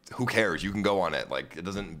 Who cares? You can go on it. Like, it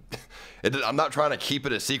doesn't... I'm not trying to keep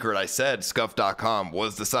it a secret. I said scuffed.com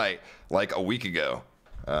was the site like a week ago.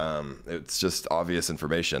 It's just obvious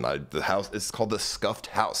information. The house is called the Scuffed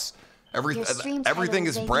House. Everything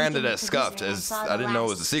is branded as Scuffed. I didn't know it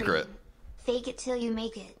was a secret. Fake it till you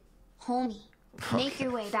make it. Homie, make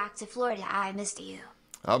your way back to Florida. I missed you.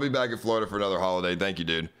 I'll be back in Florida for another holiday. Thank you,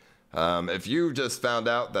 dude. If you just found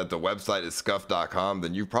out that the website is scuffed.com,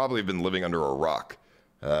 then you've probably been living under a rock.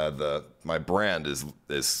 My brand is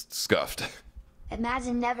Scuffed.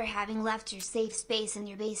 Imagine never having left your safe space in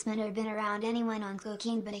your basement or been around anyone on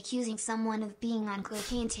cocaine, but accusing someone of being on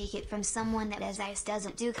cocaine. Take it from someone that as Ice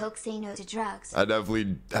doesn't do coke, say no to drugs. I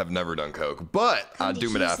definitely have never done coke, but I do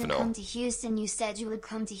modafinil. Come to Houston. You said you would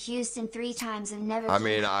come to Houston 3 times and never. I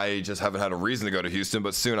mean, I just haven't had a reason to go to Houston,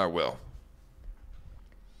 but soon I will.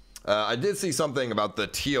 I did see something about the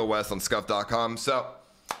TOS on Scuff.com. So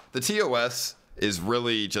the TOS is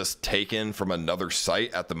really just taken from another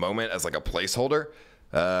site at the moment as like a placeholder.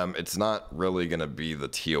 It's not really going to be the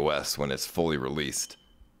TOS when it's fully released.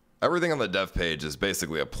 Everything on the dev page is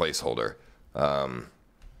basically a placeholder. And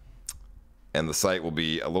the site will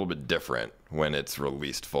be a little bit different when it's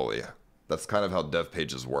released fully. That's kind of how dev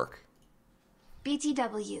pages work.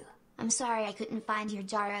 BTW, I'm sorry I couldn't find your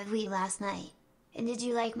jar of weed last night. And did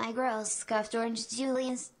you like my girls, Scuffed Orange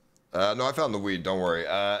Julius? No, I found the weed, don't worry.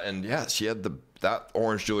 And yeah, she had that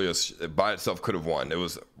Orange Julius by itself could have won. It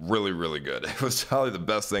was really, really good. It was probably the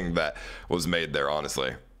best thing that was made there,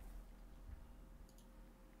 honestly.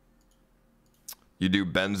 You do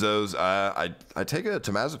benzos. I take a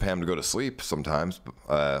temazepam to go to sleep sometimes.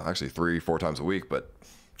 Actually 3-4 times a week, but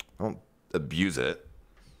I don't abuse it.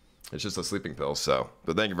 It's just a sleeping pill, so.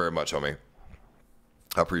 But thank you very much, homie.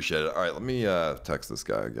 I appreciate it. All right, let me text this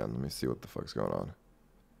guy again. Let me see what the fuck's going on.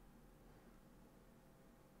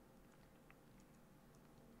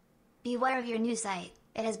 Beware of your new site.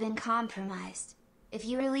 It has been compromised. If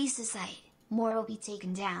you release the site, more will be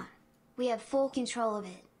taken down. We have full control of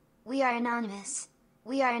it. We are anonymous.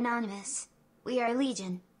 We are anonymous. We are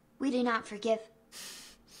Legion. We do not forgive.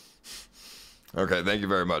 Okay, thank you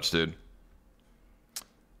very much, dude.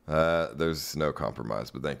 There's no compromise,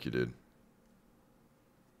 but thank you, dude.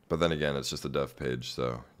 But then again, it's just a dev page,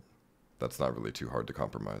 so that's not really too hard to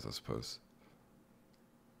compromise, I suppose.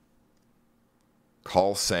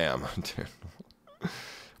 Call Sam. Dude.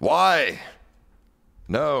 Why?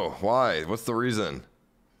 No, why? What's the reason?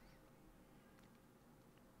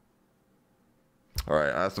 All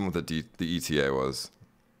right, ask him what the ETA was.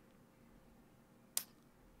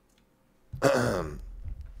 It'll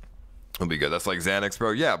be good. That's like Xanax,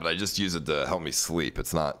 bro. Yeah, but I just use it to help me sleep.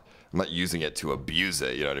 It's not. I'm not using it to abuse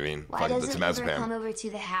it. You know what I mean? Why doesn't he ever come over to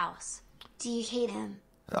the house? Do you hate him?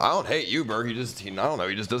 I don't hate you, Berg. I don't know.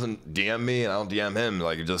 He just doesn't DM me, and I don't DM him.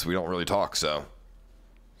 Like, we don't really talk. So.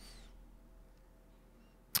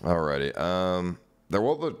 Alrighty.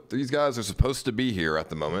 These guys are supposed to be here at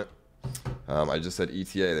the moment. I just said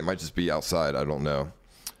ETA. They might just be outside. I don't know.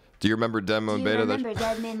 Do you remember Dead Mode Beta? Do you remember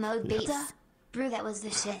Dead Man Mode Beta? Brew, that was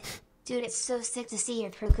the shit. Dude, it's so sick to see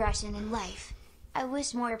your progression in life. I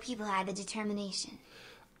wish more people had the determination.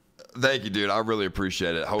 Thank you, dude. I really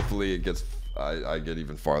appreciate it. Hopefully it gets... I get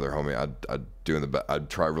even farther, homie. I'd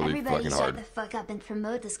try really fucking hard. Everybody shut the fuck up and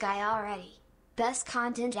promote this guy already. Best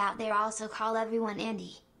content out there. Also call everyone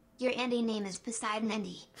Andy. Your Andy name is Poseidon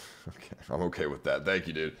Andy. Okay, I'm okay with that. Thank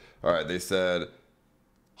you, dude. All right, they said...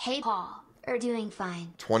 Hey, Paul. Are doing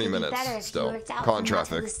fine. 20 It'd minutes be better if still. you worked out Caught in for much of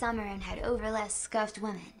traffic. the summer and had over less scuffed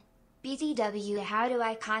women. BTW, how do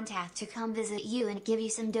I contact to come visit you and give you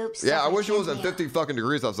some dope stuff? Yeah, I wish it wasn't 50 fucking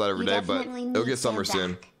degrees outside every day, but definitely it'll need get summer Sam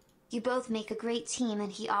soon. back. You both make a great team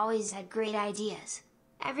and he always had great ideas.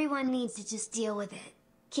 Everyone needs to just deal with it.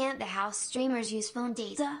 Can't the house streamers use phone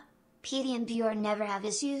data? Petey and Bjorn never have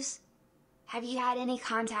issues? Have you had any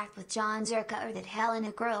contact with John Zerka or that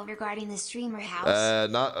Helena girl regarding the streamer house?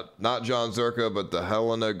 Not John Zerka, but the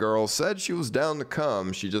Helena girl said she was down to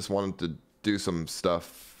come. She just wanted to do some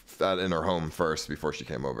stuff in her home first before she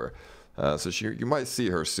came over. So you might see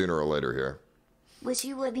her sooner or later here. Wish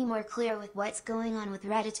you would be more clear with what's going on with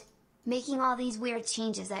Reddit. Making all these weird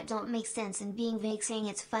changes that don't make sense and being vague saying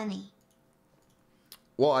it's funny.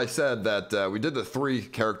 Well, I said that we did the 3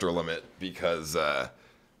 character limit because the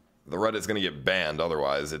Reddit's going to get banned.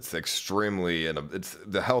 Otherwise, it's extremely,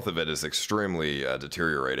 the health of it is extremely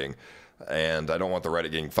deteriorating. and I don't want the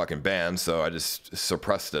Reddit getting fucking banned, so I just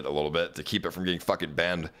suppressed it a little bit to keep it from getting fucking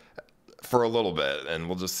banned for a little bit, and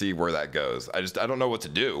we'll just see where that goes. I don't know what to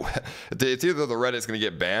do. It's either the Reddit's gonna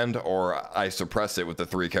get banned or I suppress it with the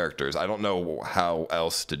 3 characters. I don't know how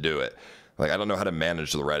else to do it. Like, I don't know how to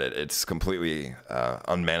manage the Reddit. It's completely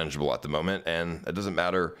unmanageable at the moment, and it doesn't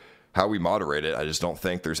matter how we moderate it. I just don't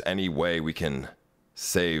think there's any way we can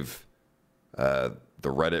save the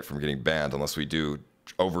Reddit from getting banned unless we do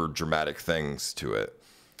over dramatic things to it.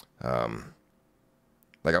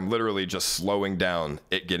 Like, I'm literally just slowing down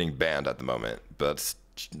it getting banned at the moment, but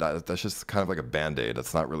that's just kind of like a band-aid.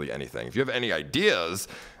 That's not really anything. If you have any ideas,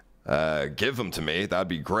 give them to me. That'd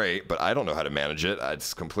be great, but I don't know how to manage it.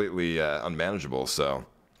 It's completely unmanageable, so.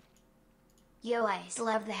 Yo, Ice,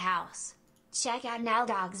 love the house. Check out Now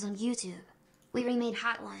Dogs on YouTube. We remade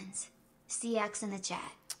hot ones. CX in the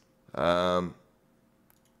chat. All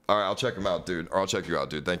right, I'll check them out, dude. Or I'll check you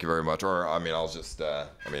out, dude. Thank you very much. Or, I mean, I'll just, I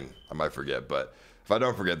might forget, but if I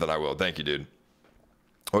don't forget, then I will. Thank you, dude.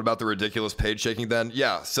 What about the ridiculous page shaking then?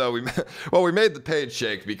 Yeah, so we made the page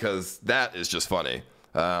shake because that is just funny.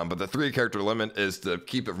 But the 3 character limit is to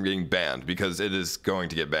keep it from getting banned because it is going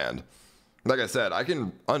to get banned. Like I said, I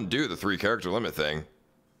can undo the 3 character limit thing.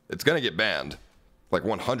 It's going to get banned. Like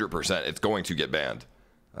 100%, it's going to get banned.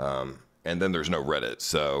 And then there's no Reddit.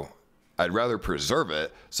 So I'd rather preserve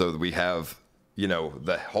it so that we have, you know,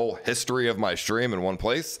 the whole history of my stream in one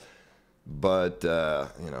place. But,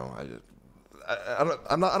 you know, I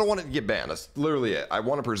don't want it to get banned. That's literally it. I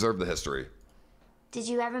want to preserve the history. Did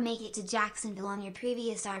you ever make it to Jacksonville on your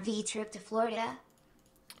previous RV trip to Florida?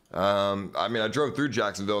 I mean, I drove through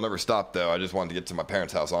Jacksonville, never stopped though. I just wanted to get to my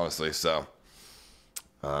parents' house, honestly. So,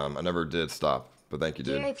 I never did stop. But thank you,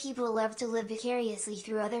 dude. Gary, people love to live vicariously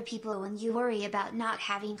through other people. When you worry about not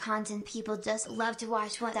having content, people just love to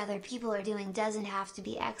watch what other people are doing. Doesn't have to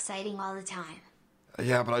be exciting all the time.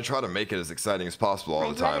 Yeah, but I try to make it as exciting as possible all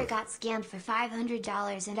the time. My brother got scammed for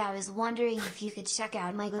 $500, and I was wondering if you could check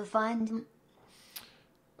out my GoFundMe.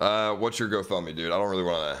 What's your GoFundMe, dude? I don't really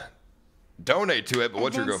want to donate to it, but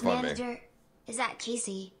what's your GoFundMe? Manager is that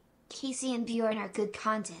Casey. Casey and Bjorn are good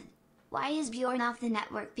content. Why is Bjorn off the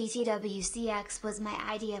network? BTWCX was my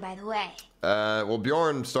idea, by the way. Well,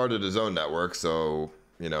 Bjorn started his own network, so,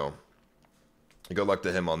 you know, good luck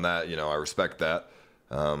to him on that. You know, I respect that.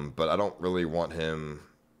 But I don't really want him.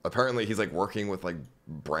 Apparently, he's like working with like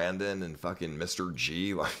Brandon and fucking Mr.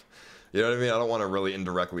 G. Like, you know what I mean? I don't want to really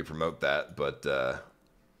indirectly promote that, but,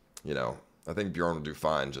 you know, I think Bjorn will do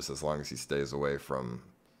fine just as long as he stays away from,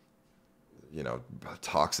 you know,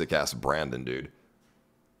 toxic ass Brandon, dude.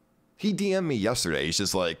 He DM'd me yesterday. He's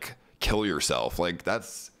just like, kill yourself. Like,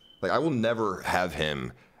 that's like, I will never have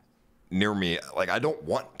him near me. Like, I don't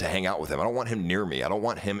want to hang out with him. I don't want him near me. I don't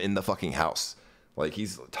want him in the fucking house. Like,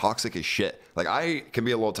 he's toxic as shit. Like, I can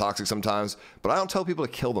be a little toxic sometimes, but I don't tell people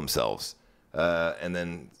to kill themselves. And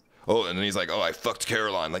then he's like, oh, I fucked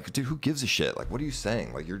Caroline. Like, dude, who gives a shit? Like, what are you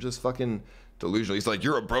saying? Like, you're just fucking delusional. He's like,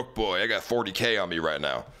 you're a broke boy. I got 40K on me right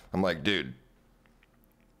now. I'm like, dude,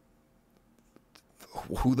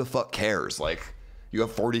 who the fuck cares? Like, you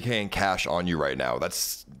have 40K in cash on you right now.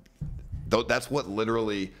 That's what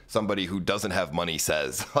literally somebody who doesn't have money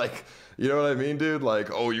says. Like, you know what I mean, dude? Like,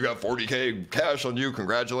 oh, you got 40K cash on you.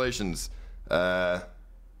 Congratulations. I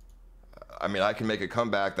mean, I can make a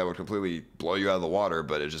comeback that would completely blow you out of the water,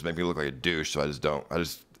 but it just made me look like a douche. So I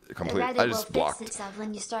just blocked.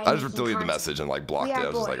 I just deleted the message and like blocked it. I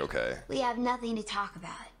was just like, okay. We have nothing to talk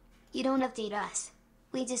about. You don't update us.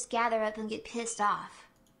 We just gather up and get pissed off.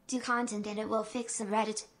 Do content and it will fix the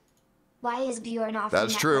Reddit. Why is Bjorn off the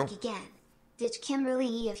network again? Ditch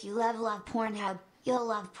Kimberly. If you love Pornhub, you'll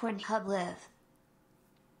love Pornhub Live.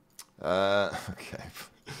 Okay.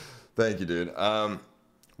 Thank you, dude.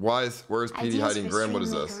 Where's PD hiding Grim? What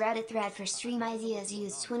is this? A Reddit thread for stream ideas.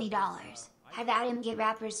 Use $20. Have at him get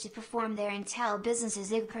rappers to perform there and tell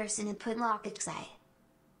businesses in person and put lock excited.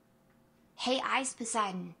 Hey Ice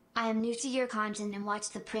Poseidon, I am new to your content and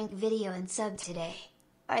watched the prank video and sub today.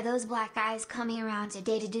 Are those black guys coming around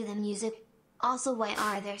today to do the music? Also, why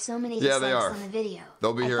are there so many dislikes on the video?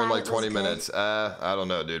 They'll be here in like 20 minutes. I don't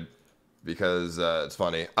know, dude. Because it's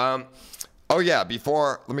funny. Oh yeah,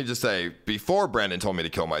 let me just say, before Brandon told me to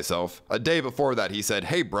kill myself, a day before that he said,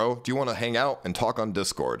 hey bro, do you want to hang out and talk on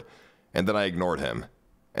Discord? And then I ignored him.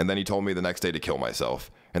 And then he told me the next day to kill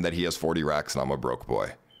myself. And that he has 40 racks and I'm a broke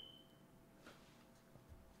boy.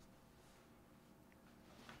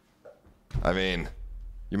 I mean,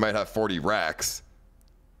 you might have 40 racks,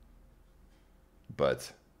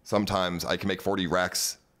 but sometimes I can make 40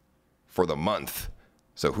 racks for the month.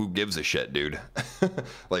 So who gives a shit, dude?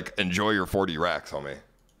 Like, enjoy your 40 racks, homie.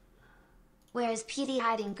 Where's PD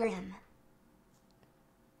hiding Grim?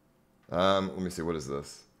 Let me see. What is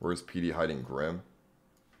this? Where's PD hiding Grim?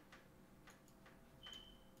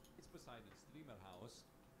 Ice Poseidon streamer house.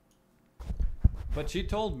 But she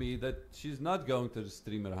told me that she's not going to the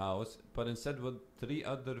streamer house, but instead with 3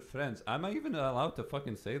 other friends. Am I even allowed to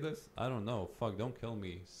fucking say this? I don't know. Fuck, don't kill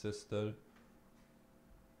me, sister.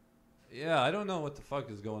 Yeah, I don't know what the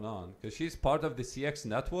fuck is going on. Because she's part of the CX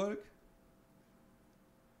network.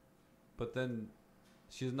 But then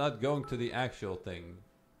she's not going to the actual thing.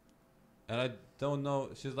 And I don't know.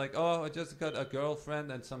 She's like, oh, I just got a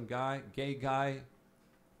girlfriend and some guy, gay guy.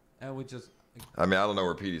 And we just... I mean, I don't know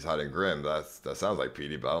where PD's hiding Grim. That sounds like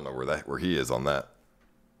PD, but I don't know where he is on that.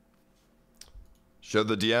 Show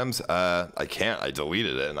the DMs? I can't. I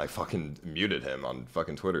deleted it and I fucking muted him on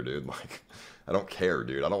fucking Twitter, dude. Like, I don't care,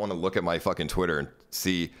 dude. I don't want to look at my fucking Twitter and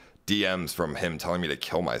see DMs from him telling me to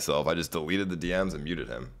kill myself. I just deleted the DMs and muted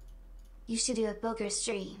him. You should do a poker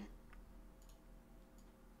stream.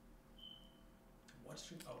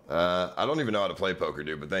 I don't even know how to play poker,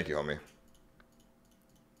 dude, but thank you, homie.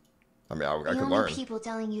 I mean, I could learn. People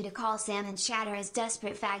telling you to call Sam and Shatter as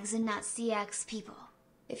desperate fags and not CX people.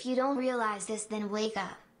 If you don't realize this, then wake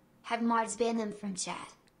up. Have mods ban them from chat.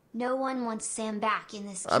 No one wants Sam back in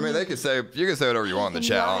this. I mean, you can say whatever you want in the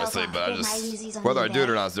chat, honestly, but I just, whether I do it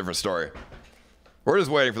or not is a different story. We're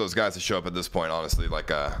just waiting for those guys to show up at this point, honestly,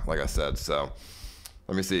 like I said. So,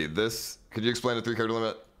 let me see. This, could you explain the 3-character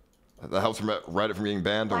limit? That helps from Reddit from being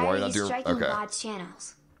banned, or why you're not doing? Striking Vods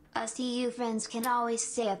channels? Us TU friends can always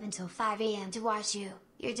stay up until 5 a.m. to watch you.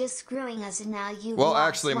 You're just screwing us, and now you. Well,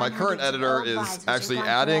 actually, my current editor is actually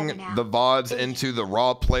adding the VODs into the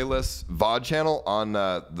Raw playlist VOD channel on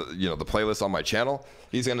the playlist on my channel.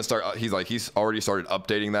 He's gonna start. He's already started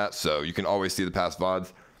updating that, so you can always see the past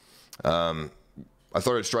VODs. I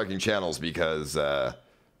started striking channels because they're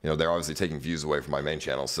obviously taking views away from my main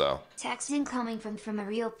channel. So text incoming from a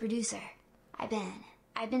real producer. I've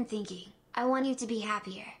been thinking. I want you to be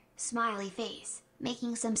happier. Smiley face.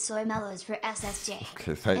 Making some soy mellows for SSJ.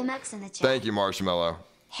 Okay, MX in the chat. Thank you, Marshmallow.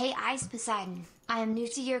 Hey, Ice Poseidon. I am new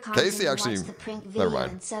to your content. Casey actually, and watched the prank video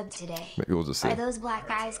and sub today. Maybe we'll just see. Are those black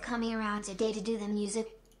guys coming around today to do the music?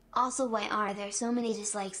 Also, why are there so many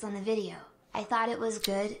dislikes on the video? I thought it was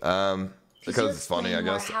good. Because it's funny, I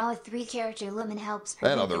guess. How a 3-character limit helps.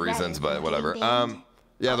 And other reasons, but whatever.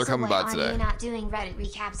 Yeah, they're coming by today. Are you not doing Reddit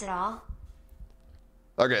recaps at all?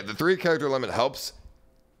 Okay, the 3-character limit helps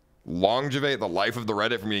longevate the life of the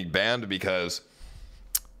Reddit from being banned because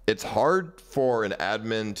it's hard for an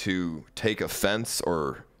admin to take offense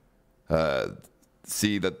or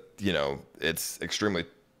see that, it's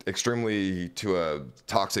extremely to a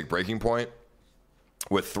toxic breaking point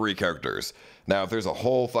with 3 characters. Now, if there's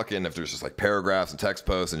if there's just like paragraphs and text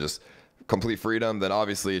posts and just complete freedom, then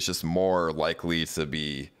obviously it's just more likely to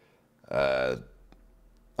be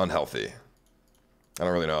unhealthy. I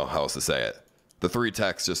don't really know how else to say it. The 3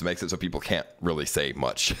 text just makes it so people can't really say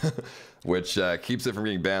much, which keeps it from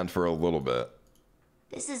being banned for a little bit.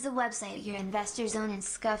 This is the website your investor zone and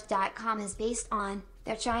Scuffed.com is based on.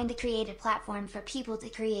 They're trying to create a platform for people to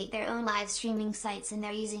create their own live streaming sites, and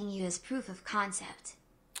they're using you as proof of concept.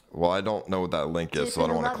 Well, I don't know what that link is, so I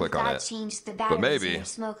don't want to click on it. But maybe.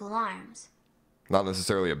 Smoke alarms. Not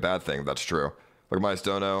necessarily a bad thing, that's true. Look at my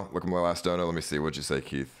dono. Look at my last dono. Let me see. What'd you say,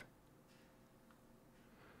 Keith?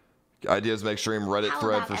 Ideas make stream Reddit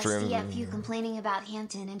thread for streams. You complaining about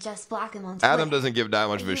Hampton and just block him on Twitter. Adam doesn't give that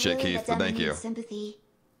much of a shit, Keith, but thank you. Sympathy.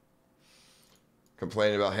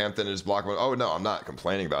 Complaining about Hampton and just block him. Oh no, I'm not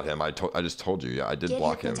complaining about him. I just told you. Yeah, I did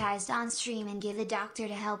block him. Get hypnotized on stream and give the doctor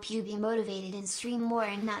to help you be motivated and stream more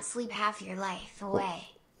and not sleep half your life away.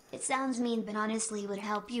 It sounds mean, but honestly would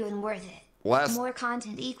help you and worth it. More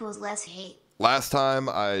content equals less hate. Last time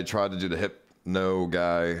I tried to do the hypno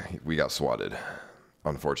guy, we got swatted.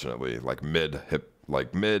 Unfortunately, like mid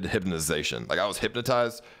hypnotization. Like I was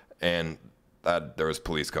hypnotized and there was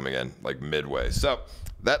police coming in like midway. So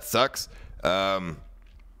that sucks. And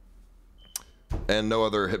no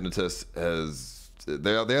other hypnotist has.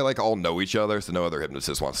 They like all know each other, so no other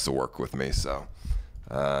hypnotist wants to work with me. So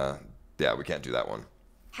yeah, we can't do that one.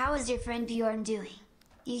 How is your friend Bjorn doing?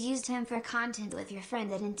 You used him for content with your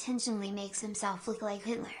friend that intentionally makes himself look like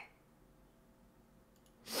Hitler.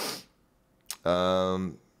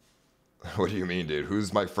 What do you mean, dude?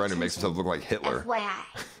 Who's my friend who makes himself look like Hitler?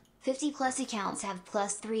 FYI, 50+ accounts have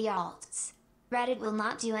 +3 alts. Reddit will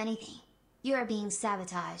not do anything. You are being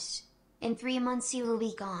sabotaged. In 3 months you will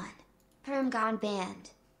be gone. Perm gone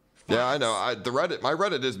banned. Yeah, I know. My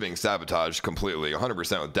Reddit is being sabotaged completely,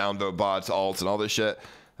 100% with downvote bots, alts, and all this shit.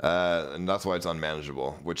 And that's why it's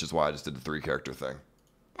unmanageable, which is why I just did the 3-character thing.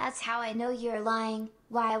 That's how I know you're lying.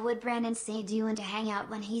 Why would Brandon say do you want to hang out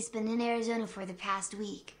when he's been in Arizona for the past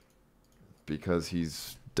week? Because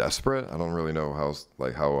he's desperate? I don't really know how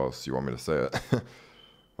else you want me to say it.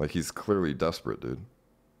 Like, he's clearly desperate, dude.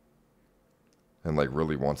 And, like,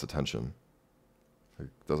 really wants attention. It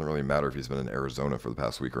doesn't really matter if he's been in Arizona for the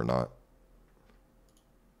past week or not.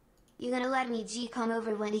 You gonna let me G come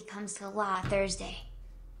over when he comes to law Thursday?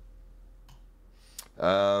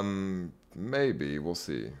 Maybe. We'll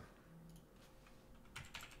see.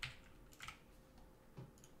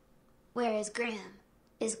 Where is Graham?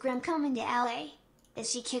 Is Graham coming to LA? Is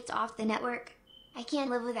she kicked off the network? I can't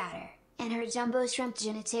live without her. And her jumbo shrimp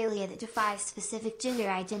genitalia that defies specific gender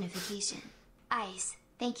identification. Ice,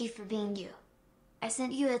 thank you for being you. I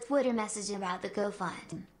sent you a Twitter message about the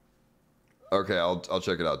GoFund. Okay, I'll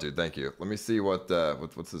check it out, dude. Thank you. Let me see what's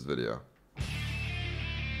this video.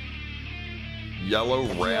 Yellow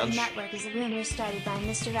Ranch. The network is a rumor started by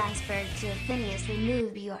Mr. Iceberg to have Phineas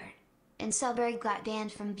remove Bjorn. And Selberg got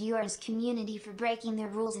banned from Bjorn's community for breaking their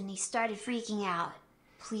rules and he started freaking out.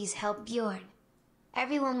 Please help Bjorn.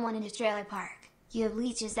 Everyone wanted a trailer park. You have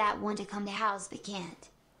leeches that want to come to house but can't.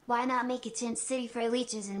 Why not make a tent city for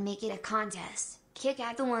leeches and make it a contest? Kick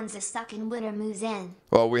out the ones that suck and winter moves in.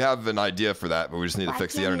 Well, we have an idea for that, but we just need to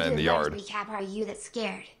fix the internet in the yard. Recap, are you that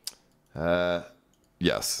scared?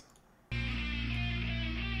 Yes.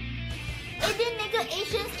 Is it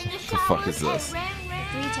negotiations in the The fuck is this? The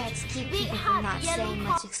three texts keep people from not saying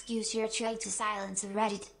much. Excuse your try to silence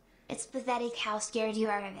Reddit. It's pathetic how scared you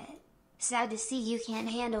are of it. Sad to see you can't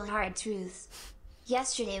handle hard truths.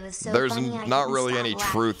 Yesterday was so There's funny. not really any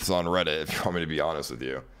truths on Reddit, if you want me to be honest with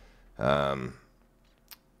you.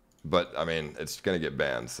 But I mean, it's gonna get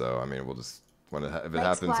banned, so I mean, we'll just if it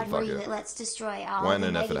happens, then fuck it. Let's destroy all When the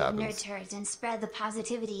and if it negative happens. nerd turds and spread the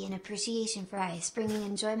positivity and appreciation for Ice, bringing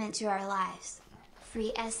enjoyment to our lives.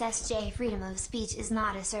 Free SSJ, freedom of speech is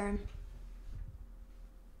not a CERM.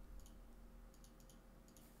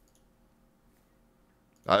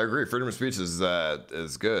 I agree. Freedom of speech is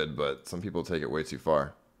good, but some people take it way too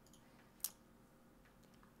far.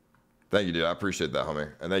 Thank you, dude. I appreciate that, homie.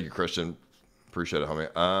 And thank you, Christian. Appreciate it, homie.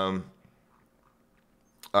 All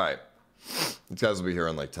right. These guys will be here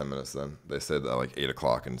in like 10 minutes then. They said that like 8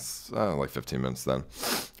 o'clock and it's like 15 minutes then.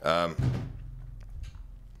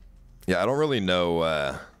 Yeah, I don't really know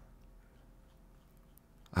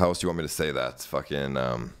how else do you want me to say that? It's fucking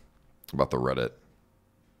about the Reddit.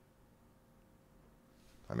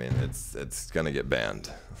 I mean, it's gonna get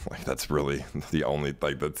banned. Like that's really the only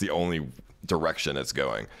that's the only direction it's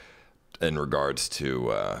going in regards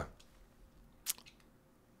to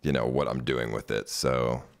you know what I'm doing with it.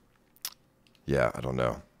 So yeah, I don't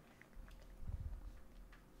know.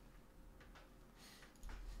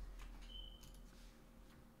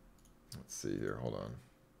 Let's see here. Hold on.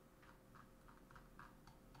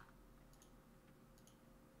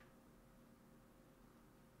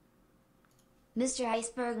 Mr.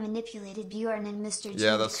 Iceberg manipulated Bjorn and Mr. G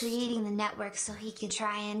Yeah, into that's- creating the network so he could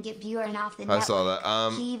try and get Bjorn off the network. I saw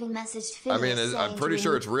that. He even messaged I Phineas mean, saying I'm pretty to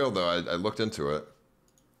sure remove- it's real though. I looked into it.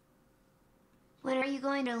 When are you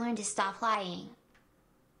going to learn to stop lying?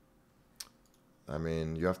 I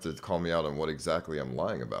mean, you have to call me out on what exactly I'm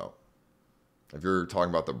lying about. If you're talking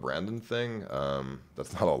about the Brandon thing,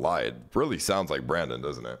 that's not a lie. It really sounds like Brandon,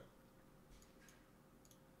 doesn't it?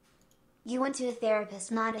 You went to a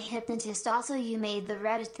therapist, not a hypnotist. Also, you made the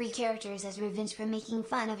Reddit 3 characters as revenge for making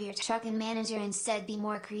fun of your trucking manager. Instead, be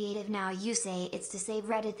more creative. Now you say it's to save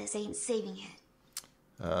Reddit. This ain't saving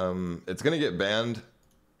it. It's gonna get banned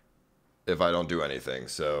if I don't do anything.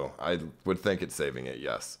 So I would think it's saving it,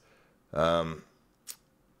 yes. And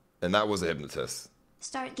that was a hypnotist.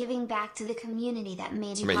 Start giving back to the community that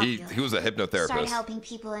made you I mean, popular. he was a Start hypnotherapist. helping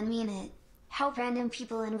people and mean it. Help random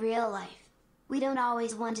people in real life. We don't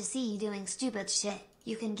always want to see you doing stupid shit.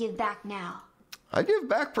 You can give back now. I give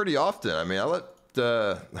back pretty often. I mean, I let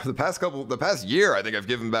the past year, I think I've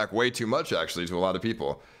given back way too much actually to a lot of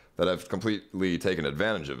people that have completely taken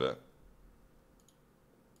advantage of it.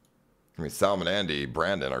 I mean, Salman, Andy,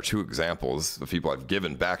 Brandon are two examples of people I've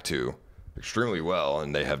given back to extremely well,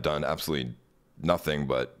 and they have done absolutely nothing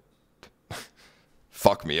but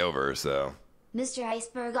fuck me over. So. Mr.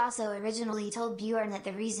 Iceberg also originally told Bjorn that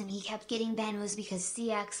the reason he kept getting banned was because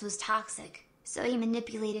CX was toxic, so he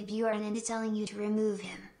manipulated Bjorn into telling you to remove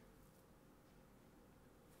him.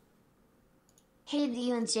 Hated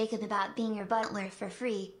you and Jacob about being your butler for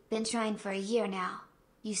free, been trying for a year now.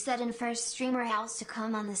 You said in first streamer house to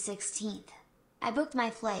come on the 16th. I booked my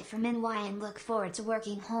flight from NY and look forward to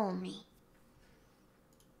working homie.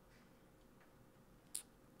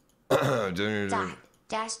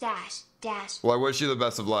 dash dash dash. Well, I wish you the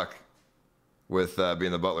best of luck with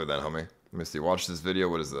being the butler then, homie. Let me see. Watch this video.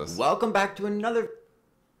 What is this? Welcome back to another...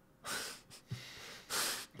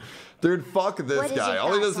 Dude, fuck this guy.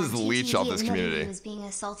 All he does is leech off this He community. was being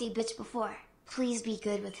a salty bitch before. Please be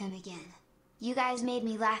good with him again. You guys made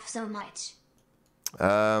me laugh so much.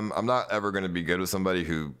 I'm not ever going to be good with somebody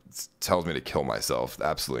who tells me to kill myself.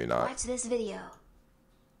 Absolutely not. Watch this video.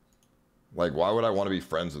 Like, why would I want to be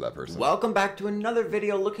friends with that person? Welcome back to another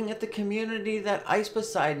video looking at the community that Ice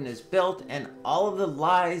Poseidon has built and all of the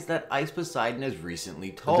lies that Ice Poseidon has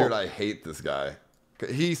recently told. Dude, I hate this guy.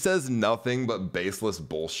 He says nothing but baseless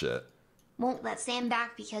bullshit. Won't let Sam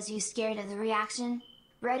back because you scared of the reaction?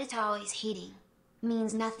 Reddit always hating.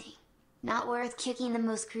 Means nothing. Not worth kicking the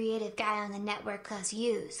most creative guy on the network cause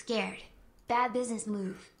you scared. Bad business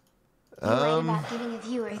move. You lied about giving a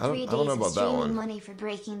viewer 3 days of streaming money for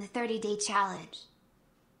breaking the 30-day challenge.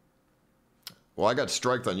 Well, I got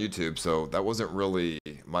striked on YouTube, so that wasn't really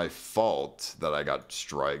my fault that I got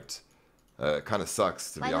striked. It kind of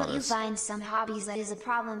sucks, to be honest. Why don't you find some hobbies that is a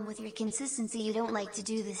problem with your consistency? You don't like to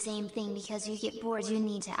do the same thing because you get bored. You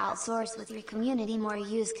need to outsource with your community more.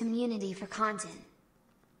 Use community for content.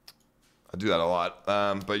 I do that a lot,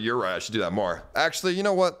 but you're right. I should do that more. Actually, you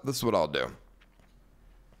know what? This is what I'll do.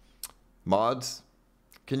 Mods,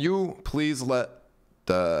 can you please let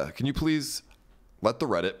the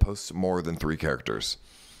Reddit post more than 3 characters?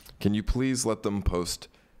 Can you please let them post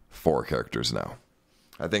 4 characters now?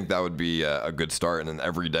 I think that would be a good start, and then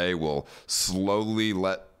every day we'll slowly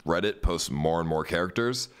let Reddit post more and more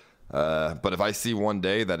characters. But if I see one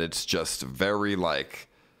day that it's just very like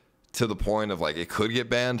to the point of like it could get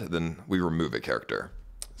banned, then we remove a character.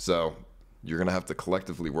 So you're gonna have to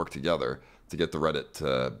collectively work together to get the Reddit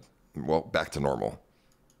to, well, back to normal.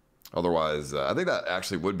 Otherwise, I think that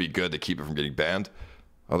actually would be good to keep it from getting banned.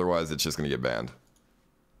 Otherwise, it's just gonna get banned.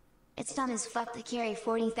 It's dumb as fuck to carry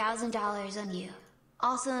 $40,000 on you.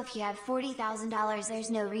 Also, if you have $40,000, there's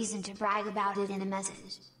no reason to brag about it in a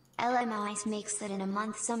message. LM Ice makes it in a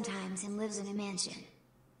month sometimes and lives in a mansion.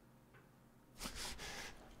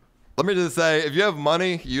 Let me just say, if you have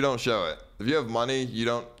money, you don't show it. If you have money, you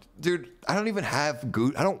don't. Dude, I don't even have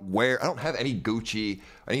Gucci. I don't have any Gucci,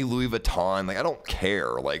 any Louis Vuitton. Like, I don't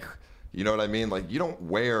care. Like, you know what I mean? Like, you don't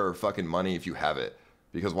wear fucking money if you have it.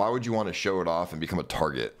 Because why would you want to show it off and become a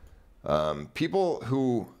target? People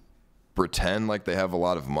who pretend like they have a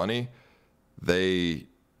lot of money, they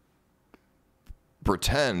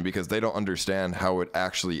pretend because they don't understand how it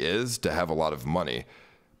actually is to have a lot of money.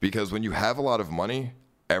 Because when you have a lot of money,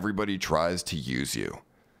 everybody tries to use you.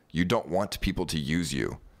 You don't want people to use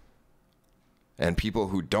you. And people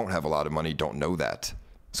who don't have a lot of money don't know that.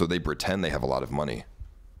 So they pretend they have a lot of money.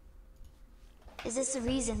 Is this the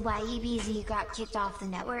reason why EBZ got kicked off the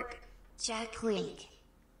network? Check link.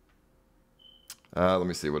 Let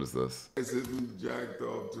me see. What is this? This isn't jacked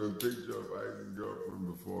off to a picture of Ice's girlfriend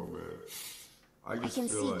before, man. I can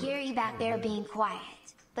see Gary back there being quiet.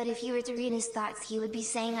 But if you were to read his thoughts, he would be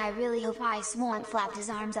saying, I really hope Ice won't flap his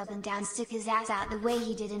arms up and down, stick his ass out the way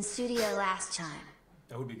he did in studio last time.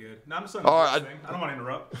 That would be good. No, I'm just Oh, I don't want to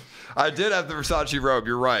interrupt. I did have the Versace robe.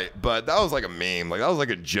 You're right, but that was like a meme. Like that was like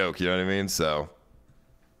a joke. You know what I mean? So.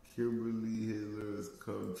 Kimberly Hitler's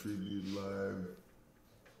come tribute live.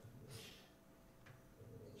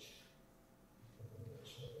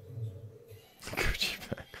 Gucci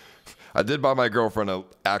bag. I did buy my girlfriend a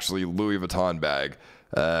actually Louis Vuitton bag,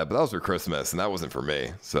 but that was for Christmas, and that wasn't for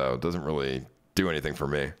me, so it doesn't really do anything for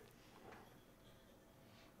me.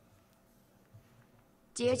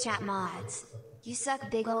 Dear chat mods, you suck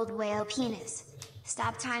big old whale penis.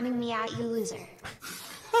 Stop timing me out, you loser.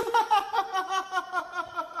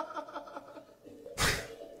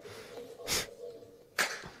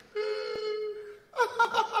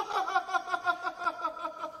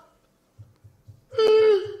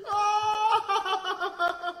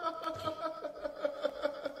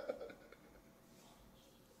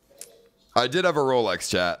 I did have a Rolex,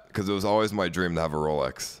 chat, because it was always my dream to have a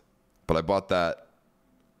Rolex. But I bought that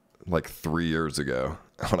like 3 years ago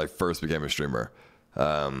when I first became a streamer.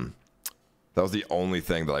 That was the only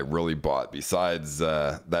thing that I really bought besides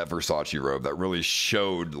that Versace robe that really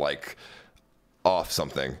showed like off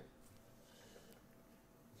something.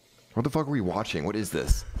 What the fuck are we watching? What is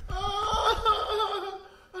this?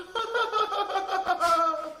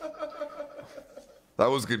 That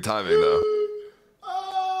was good timing though.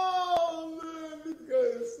 Oh man, this guy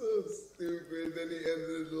is so stupid. Then he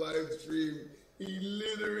ended the live stream. He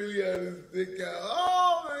literally had his dick out.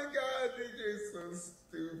 Oh my god, DJ is so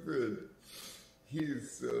stupid. He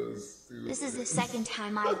is so stupid. This is the second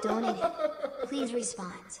time I've donated. Please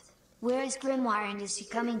respond. Where is Grimoire and is she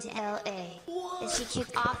coming to LA? Is she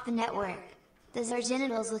kicked off the network? Does her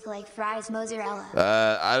genitals look like fries mozzarella?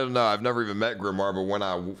 I don't know. I've never even met Grimoire, but when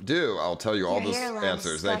I do, I'll tell you all Your the hairline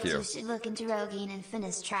answers. Thank sucks. you. You should look into Rogaine and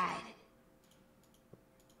Finis tried.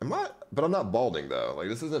 Am I? But I'm not balding though. Like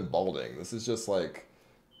this isn't balding. This is just like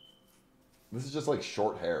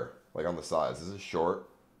short hair, like on the sides. This is short,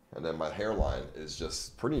 and then my hairline is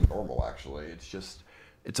just pretty normal actually.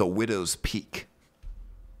 It's a widow's peak.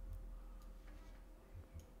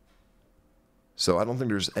 So I don't think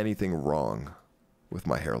there's anything wrong with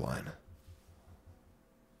my hairline.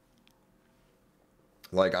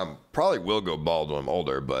 Like I'm probably will go bald when I'm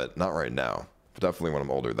older, but not right now. Definitely when I'm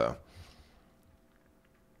older though.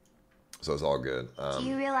 So it's all good. Do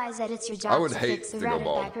you realize that it's your I job would to hate fix the to go Reddit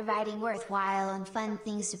bald. by providing worthwhile and fun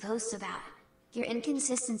things to post about? Your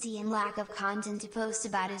inconsistency and lack of content to post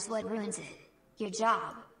about is what ruins it. Your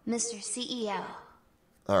job, Mr. CEO.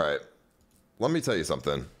 All right. Let me tell you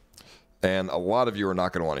something. And a lot of you are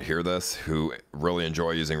not going to want to hear this who really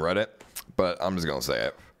enjoy using Reddit, but I'm just going to say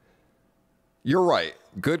it. You're right.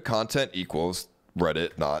 Good content equals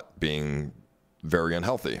Reddit not being very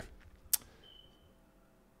unhealthy.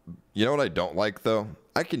 You know what I don't like, though?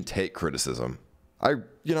 I can take criticism.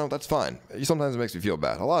 That's fine. Sometimes it makes me feel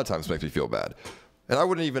bad. A lot of times it makes me feel bad. And I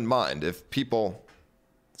wouldn't even mind if people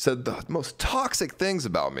said the most toxic things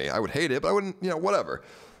about me. I would hate it, but I wouldn't, whatever.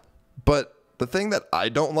 But the thing that I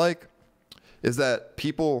don't like is that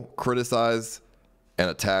people criticize and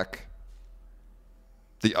attack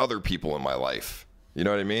the other people in my life. You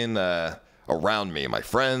know what I mean? Around me, my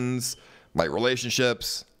friends, my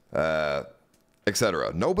relationships,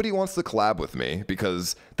 etc. Nobody wants to collab with me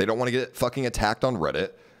because they don't want to get fucking attacked on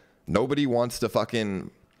Reddit. Nobody wants to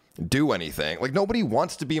fucking do anything. Like, nobody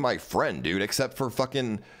wants to be my friend, dude, except for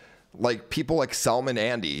fucking, like, people like Salman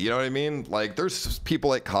Andy. You know what I mean? Like, there's people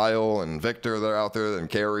like Kyle and Victor that are out there and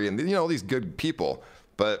Carrie and, these good people.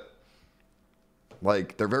 But,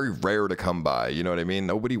 like, they're very rare to come by. You know what I mean?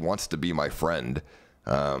 Nobody wants to be my friend.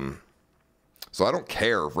 So I don't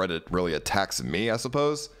care if Reddit really attacks me, I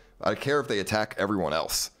suppose. I care if they attack everyone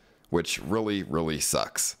else, which really, really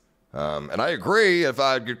sucks. And I agree, if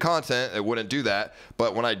I had good content, it wouldn't do that.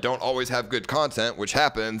 But when I don't always have good content, which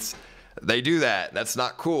happens, they do that. That's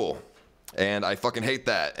not cool. And I fucking hate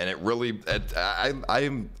that. And it really, I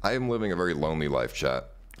am living a very lonely life,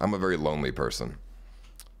 chat. I'm a very lonely person.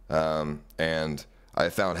 And I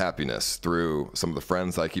found happiness through some of the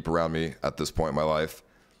friends I keep around me at this point in my life,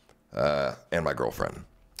 and my girlfriend.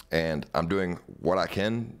 And I'm doing what I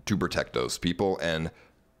can to protect those people and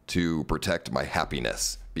to protect my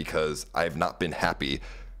happiness, because I have not been happy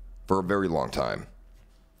for a very long time.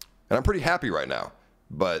 And I'm pretty happy right now.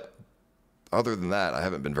 But other than that, I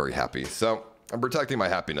haven't been very happy. So I'm protecting my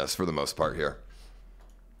happiness for the most part here.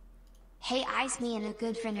 Hey, Ice, me and a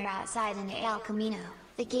good friend are outside in El Camino.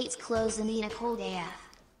 The gate's closed and being a cold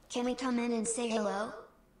AF. Can we come in and say hello?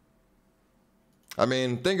 I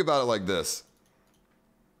mean, think about it like this.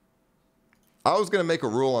 I was going to make a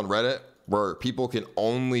rule on Reddit where people can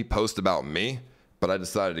only post about me, but I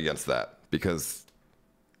decided against that because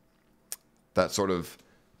that sort of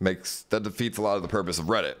defeats a lot of the purpose of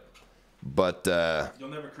Reddit. But you'll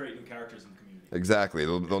never create new characters in the community. Exactly.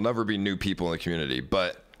 There'll never be new people in the community.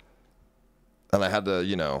 And I had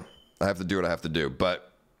to, I have to do what I have to do.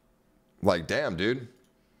 But, like, damn, dude.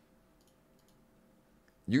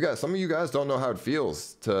 Some of you guys don't know how it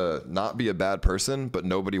feels to not be a bad person, but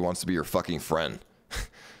nobody wants to be your fucking friend.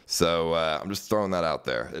 So I'm just throwing that out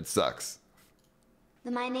there. It sucks.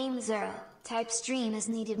 My name's Earl. Type stream is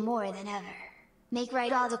needed more than ever. Make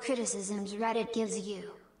right all the criticisms Reddit gives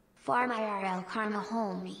you. Farm IRL karma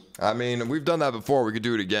homie. I mean, we've done that before. We could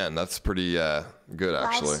do it again. That's pretty good,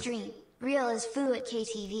 actually. Live stream. Real as foo at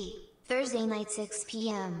KTV. Thursday night 6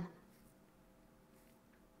 p.m.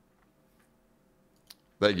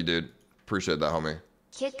 Thank you, dude. Appreciate that, homie.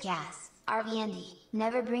 KitKass, RVND,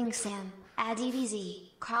 Never Bring Sam, ADVZ,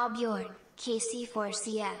 Carl Bjorn,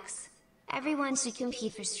 KC4CX. Everyone should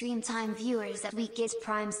compete for stream time viewers that week gets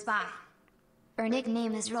prime spot. Our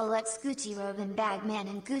nickname is Rolex Gucci Robe and Bagman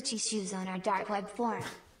and Gucci Shoes on our dark web forum.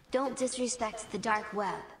 Don't disrespect the dark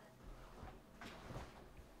web.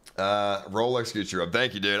 Rolex Gucci Robe.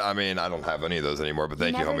 Thank you, dude. I mean, I don't have any of those anymore, but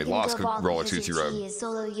thank you, homie. Lost Rolex Gucci Robe. Is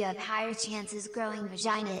solo, you have higher chances growing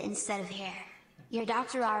vagina instead of hair. Your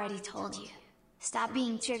doctor already told you. Stop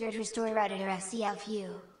being triggered, restore Reddit or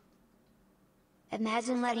SCFU.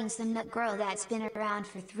 Imagine letting some nut girl that's been around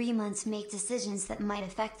for 3 months make decisions that might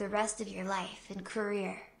affect the rest of your life and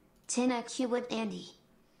career. Tina Cubit Andy.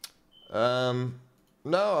 No,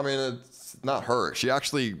 I mean, it's not her. She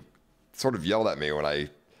actually sort of yelled at me when I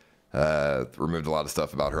removed a lot of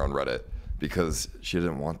stuff about her on Reddit because she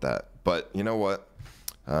didn't want that. But you know what?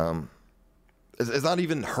 It's not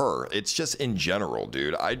even her. It's just in general,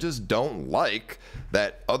 dude. I just don't like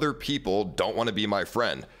that other people don't want to be my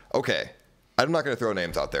friend. Okay, I'm not going to throw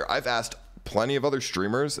names out there. I've asked plenty of other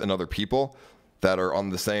streamers and other people that are on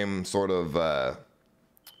the same sort of,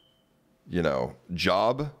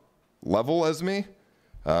 job level as me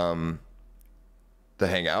to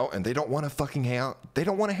hang out, and they don't want to fucking hang out. They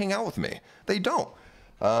don't want to hang out with me. They don't.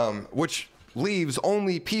 Which leaves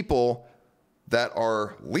only people that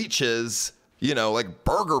are leeches, like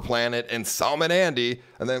Burger Planet and Salmon Andy.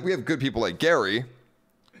 And then we have good people like Gary.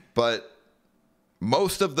 But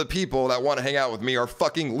most of the people that want to hang out with me are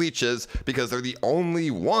fucking leeches because they're the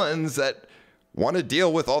only ones that want to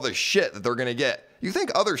deal with all the shit that they're going to get. You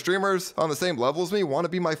think other streamers on the same level as me want to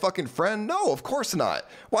be my fucking friend? No, of course not.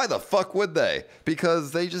 Why the fuck would they?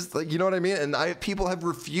 Because they just, you know what I mean? And people have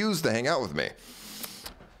refused to hang out with me.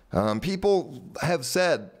 People have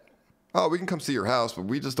said, oh, we can come see your house, but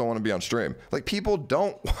we just don't want to be on stream. Like, people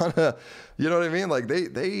don't want to, you know what I mean? Like,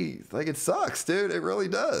 it sucks, dude. It really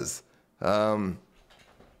does. I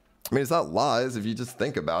mean, it's not lies if you just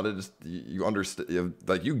think about it. Just you understand,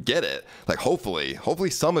 like, you get it. Like, hopefully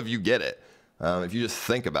some of you get it. If you just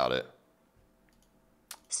think about it.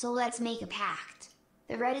 So let's make a pact.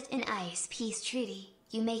 The Reddit and Ice Peace Treaty.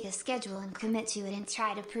 You make a schedule and commit to it and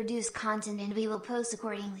try to produce content and we will post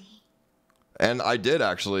accordingly. And I did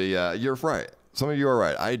actually, you're right. Some of you are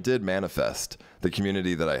right. I did manifest the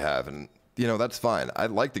community that I have. And, that's fine. I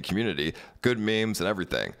like the community, good memes and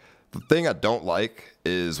everything. The thing I don't like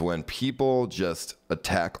is when people just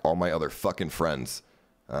attack all my other fucking friends.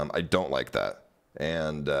 I don't like that.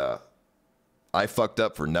 And I fucked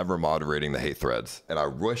up for never moderating the hate threads. And I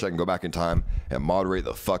wish I can go back in time and moderate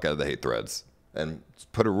the fuck out of the hate threads. And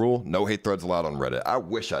put a rule, no hate threads allowed on Reddit. I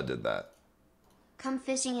wish I did that. Come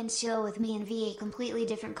fishing and chill with me and VA, completely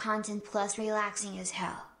different content plus relaxing as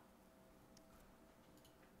hell.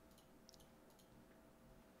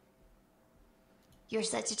 You're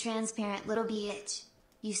such a transparent little bitch.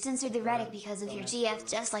 You censored the Reddit because of your GF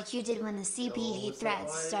just like you did when the CP hate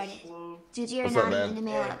threads started. Dude, you're What's not up, even a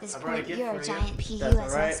male at this point. gift You're a for giant you.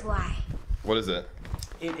 PUSSY. What is it?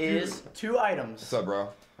 It is 2 items. What's up, bro?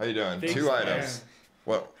 How you doing? Thanks, 2 man. items.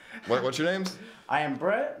 What's your names? I am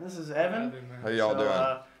Brett. This is Evan. How y'all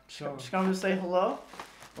doing? Just come to say hello.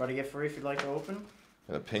 Got a gift for you if you'd like to open.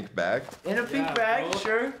 In a pink bag? In a pink bag, bro.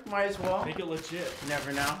 sure. Might as well. Make it legit. You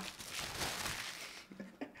never know.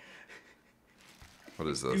 What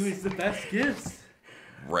is this? Dude, it's the best gifts.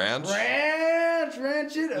 Ranch?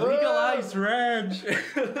 Ranch it up. Legalized ranch.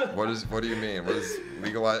 What do you mean? What is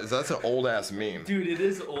legalized? That's an old ass meme. Dude, it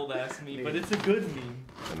is old ass meme, but it's a good meme.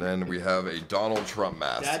 And then we have a Donald Trump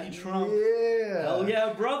mask. Daddy Trump. Yeah. Hell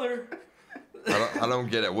yeah, brother. I don't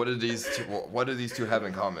get it. What do these two have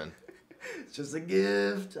in common? It's just a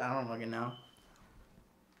gift. I don't fucking know.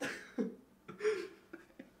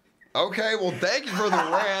 Okay, well, thank you for the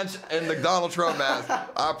ranch and the Donald Trump mask.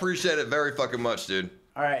 I appreciate it very fucking much, dude.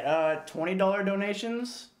 All right, $20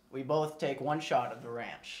 donations. We both take 1 shot of the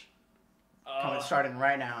ranch. Starting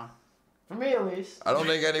right now. For me, at least. I don't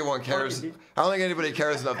think anyone cares. I don't think anybody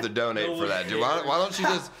cares enough to donate for that, dude. Why don't you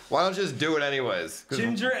just do it anyways?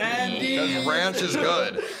 Ginger Andy. Because ranch is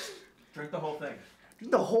good. Drink the whole thing.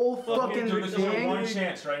 The whole fucking This is thing. your one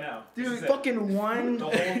chance right now. Dude, fucking one. The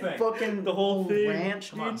whole thing. Fucking the whole thing. Ranch.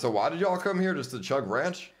 Come on. So why did y'all come here, just to chug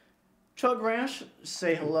ranch? Chug Ranch,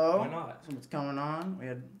 say hello. Why not? So what's going on? We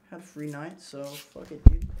had a free night, so fuck it,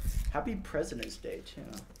 dude. Happy President's Day, too.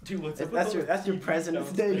 Dude, what's up That's with your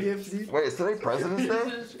President's Day gift, dude. Wait, is today President's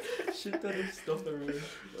Day? Shit that is stuff everywhere.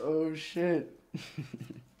 Oh shit.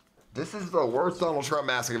 This is the worst Donald Trump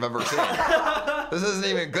mask I've ever seen. This isn't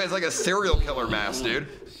even good. It's like a serial killer mask, dude.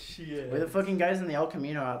 Shit. We're the fucking guys in the El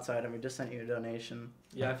Camino outside, and we just sent you a donation.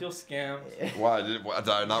 Yeah, I feel scammed. Why? Did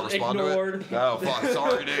I not respond Ignored. to it? No, fuck.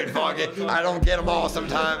 Sorry, dude. Fuck it. I don't get them all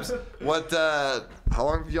sometimes. How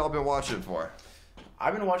long have y'all been watching for?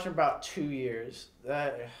 I've been watching about 2 years.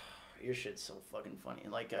 Your shit's so fucking funny.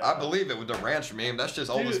 Like I believe it with the ranch meme. That's just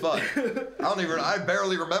old as fuck. I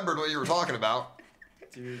barely remembered what you were talking about.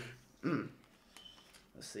 Dude.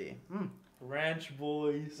 Let's see. Ranch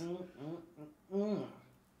boys.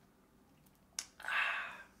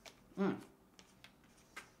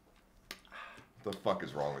 The fuck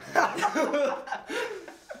is wrong with you?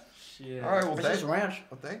 Shit. All right, well, This is ranch.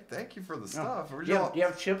 Thank you for the stuff. Do you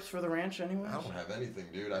have chips for the ranch anyway? I don't have anything,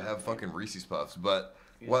 dude. I have fucking Reese's Puffs. But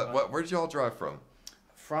where'd y'all drive from?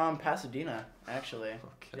 From Pasadena, actually.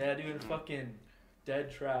 Yeah, dude, fucking dead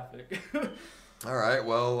traffic. All right,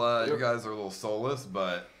 well, you guys are a little soulless,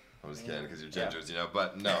 but I'm just kidding because you're gingers, you know.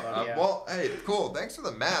 But no. Yeah. Well, hey, cool. Thanks for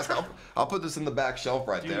the mask. I'll put this in the back shelf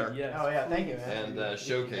right Dude, there. yes. Oh, yeah, thank you, man. And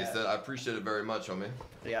showcase it. I appreciate it very much, homie.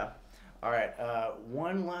 Yeah. All right.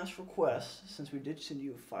 One last request, since we did send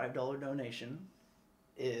you a $5 donation,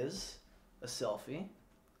 is a selfie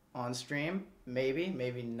on stream. Maybe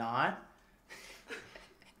not.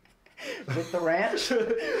 With the ranch.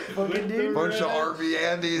 Fucking dude. Bunch of RV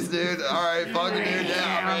Andes, dude. All right, fucking dude.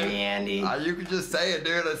 Yeah, man. RV Andy. You can just say it,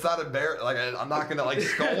 dude. It's not embarrassing. Like, I'm not gonna like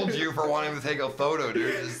scold you for wanting to take a photo,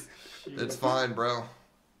 dude. It's fine, bro.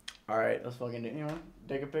 All right, let's fucking do. You want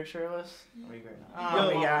to take a picture of us? What are you great now?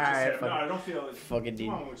 No, Oh, yeah, no, I don't feel like fucking dude.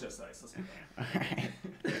 Come on, with just ice. Let's go.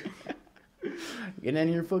 Get in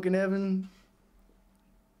here, fucking Evan.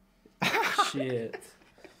 Shit.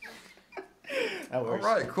 All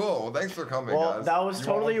right, cool. Well, thanks for coming, Well, guys. that was You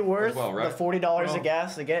totally want one worth as well, right? the $40 Oh. of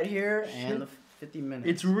gas to get here and the 50 minutes.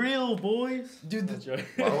 It's real, boys. Dude,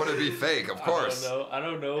 Why would it be fake? Of course. I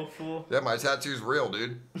don't know, fool. Yeah, my tattoo's real,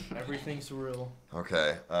 dude. Everything's real.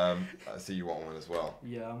 Okay. I see you want one as well.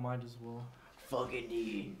 Yeah, I might as well. Fucking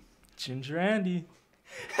D. Ginger Andy.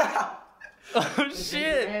 Oh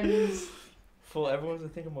shit. Fool, everyone's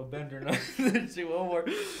gonna think I'm a bender now. See one more.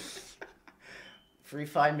 Free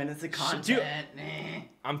 5 minutes of content. Dude, Nah.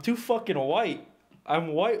 I'm too fucking white. I'm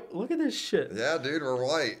white. Look at this shit. Yeah, dude, we're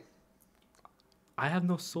white. I have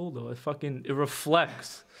no soul though. It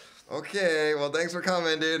reflects. Okay, well, thanks for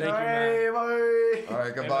coming, dude. Thank you, man. All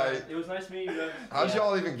right, goodbye. Hey, man, it was nice meeting you guys. How'd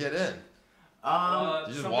y'all even get in? You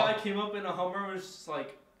just Some walk- guy came up in a Hummer and was just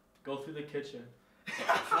like, go through the kitchen. So,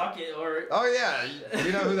 fuck it, or. Oh, yeah.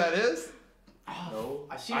 You know who that is? No.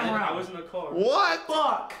 I seen him around. I was in the car. What?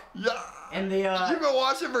 Fuck. Yeah. And the You've been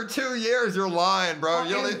watching for 2 years. You're lying, bro.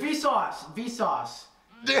 You don't Vsauce. Vsauce.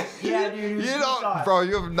 Dude, Yeah, dude. you Vsauce. don't, bro.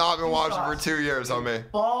 You have not been watching Vsauce. for 2 years, homie.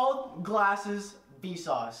 Bald glasses,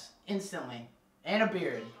 Vsauce. Instantly. And a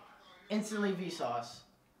beard. Instantly Vsauce.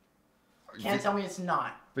 Can't tell me it's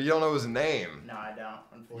not. But you don't know his name. No, I don't,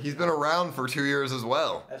 unfortunately. He's been around for 2 years as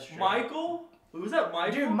well. That's true. Michael? Who was that,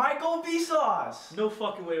 Michael? Dude, Michael Vsauce. No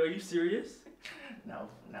fucking way. Are you serious? No,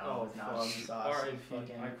 Oh, it's not fuck. Vsauce. R.I.P.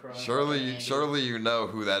 Fucking- I cried. Surely you know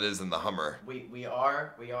who that is in the Hummer. We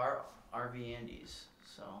are RV Andes,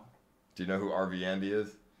 so Do you know who RV Andy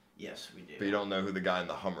is? yes, we do. But you don't know who the guy in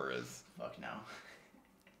the Hummer is. Fuck no.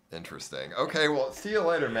 Interesting. Okay, well, see you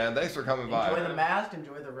later, man. Thanks for coming by. Enjoy the mask,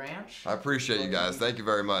 enjoy the ranch. I appreciate you guys. Thank you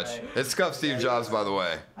very much. Right. It's Scuffed Steve Jobs, by the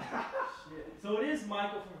way. Shit. So it is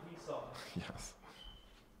Michael from Vsauce. Yes.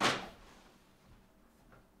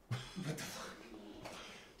 What the fuck?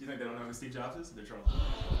 Do you think they don't know who Steve Jobs is? They're trolling.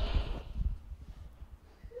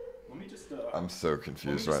 Let me just. I'm so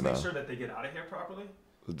confused let me right just now. make sure that they get out of here properly.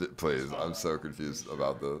 Please, I'm so confused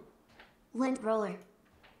about the. Lint roller.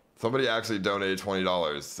 Somebody actually donated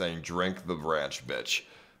 $20 saying, drink the ranch, bitch.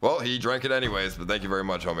 Well, he drank it anyways, but thank you very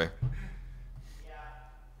much, homie.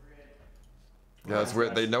 Yeah, that's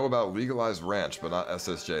weird. They know about legalized ranch, but not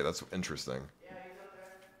SSJ. That's interesting.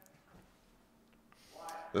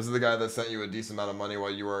 This is the guy that sent you a decent amount of money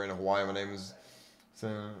while you were in Hawaii. My name is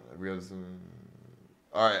Sam.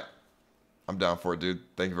 All right. I'm down for it, dude.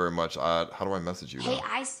 Thank you very much. How do I message you? Hey, now?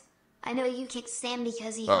 Ice. I know you kicked Sam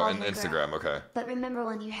because he Oh, called and her Instagram. girl. Okay. But remember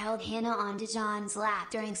when you held Hannah onto John's lap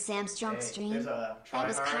during Sam's drunk stream? That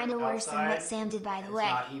was kind of worse than what Sam did, by the It's way.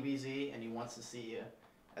 not EBZ, and he wants to see you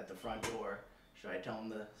at the front door. Should I tell him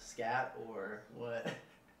to scat or what?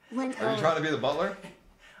 Are you trying to be the butler?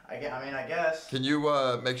 I guess. Can you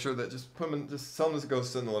make sure that just put him in, just tell him to go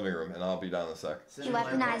sit in the living room, and I'll be down in a sec. He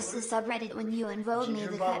weaponized the subreddit when you and Rogue made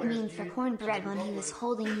the cut meme for cornbread when he was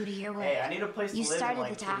holding you to your work. Hey, I need a place to You live in started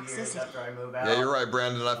like the 2 years toxicity. after I move out. Yeah, you're right,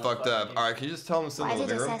 Brandon. I fucked up. All right, can you just tell him to sit in Why the did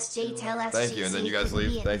living room? SSJ tell us Thank you, and then you guys couldn't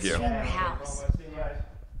be leave. at Thank the you. streamer house?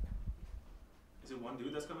 Is it one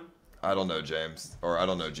dude that's coming? I don't know, James, or I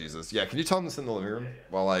don't know, Jesus. Yeah, can you tell him to sit in the living room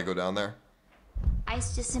while I go down there?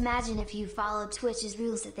 Ice, just imagine if you followed Twitch's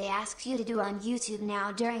rules that they ask you to do on YouTube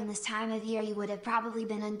now. During this time of year, you would have probably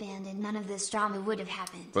been unbanned and none of this drama would have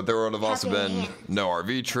happened. But there would have also Happy been hand. no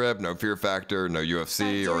RV trip, no Fear Factor, no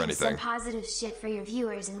UFC or Doing anything. some positive shit for your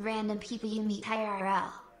viewers and random people you meet IRL.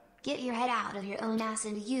 Get your head out of your own ass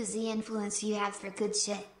and use the influence you have for good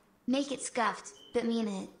shit. Make it scuffed, but mean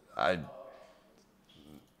it.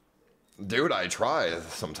 Dude, I try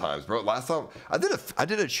sometimes, bro. Last time I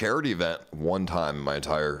did a charity event one time in my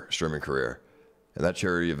entire streaming career, and that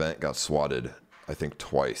charity event got swatted, I think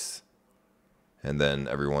twice, and then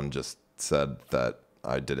everyone just said that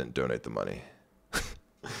I didn't donate the money,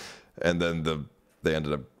 and then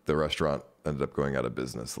the restaurant ended up going out of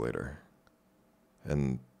business later,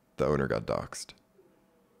 and the owner got doxxed.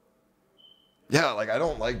 Yeah, like I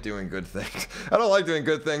don't like doing good things. I don't like doing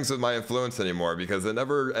good things with my influence anymore because it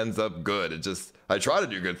never ends up good. It just I try to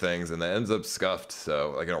do good things and it ends up scuffed.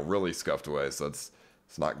 So like in a really scuffed way. So it's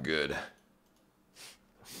not good.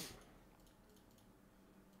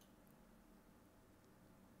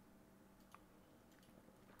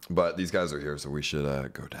 But these guys are here, so we should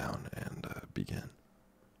go down and begin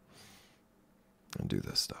and do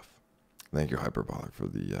this stuff. Thank you, Hyperbolic, for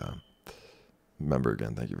the member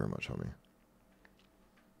again. Thank you very much, homie.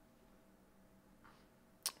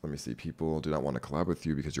 Let me see. People do not want to collab with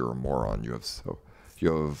you because you're a moron. You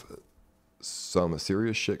have some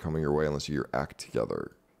serious shit coming your way unless you act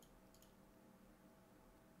together.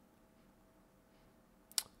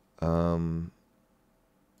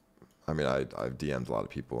 I mean, I've DM'd a lot of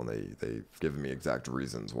people and they've given me exact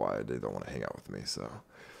reasons why they don't want to hang out with me. So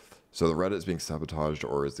the Reddit is being sabotaged,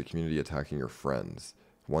 or is the community attacking your friends?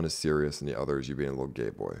 One is serious and the other is you being a little gay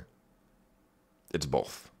boy. It's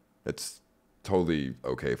both. It's totally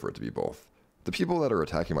okay for it to be both. The people that are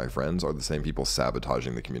attacking my friends are the same people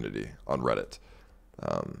sabotaging the community on Reddit.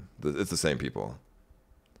 It's the same people.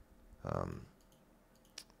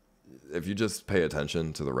 If you just pay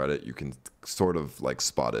attention to the Reddit, you can sort of like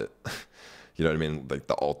spot it. You know what I mean? Like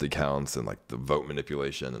the alt accounts and like the vote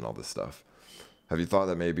manipulation and all this stuff. Have you thought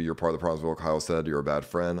that maybe you're part of the problems? What Kyle said, you're a bad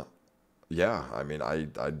friend. Yeah, I mean, I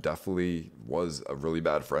definitely was a really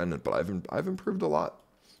bad friend, but I've improved a lot.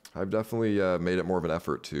 I've definitely made it more of an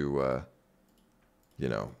effort to, you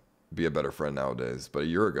know, be a better friend nowadays. But a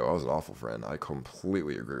year ago, I was an awful friend. I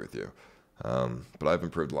completely agree with you. But I've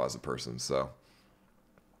improved a lot as a person, so.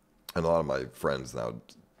 And a lot of my friends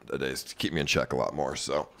nowadays keep me in check a lot more,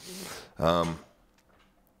 so. I'm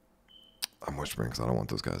whispering because I don't want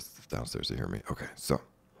those guys downstairs to hear me. Okay, so.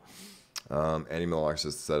 Andy Miller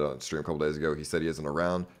just said on stream a couple days ago, he said he isn't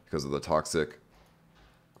around because of the toxic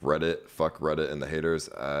Reddit, fuck Reddit and the haters.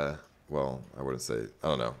 Well, I wouldn't say, I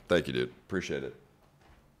don't know. Thank you, dude. Appreciate it.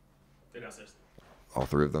 They're downstairs. All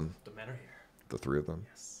three of them? The men are here. The three of them?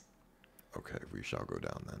 Yes. Okay, we shall go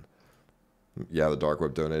down then. Yeah, the dark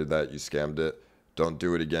web donated that. You scammed it. Don't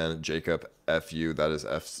do it again. Jacob, F you. That is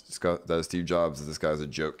Steve Jobs. This guy's a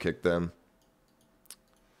joke. Kick them.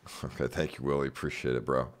 Okay, thank you, Willie. Appreciate it,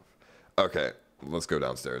 bro. Okay, let's go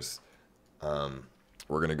downstairs. We're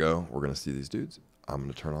going to go. We're going to see these dudes. I'm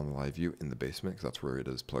going to turn on the live view in the basement because that's where it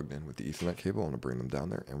is plugged in with the Ethernet cable. I'm going to bring them down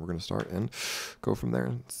there, and we're going to start and go from there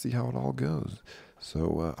and see how it all goes.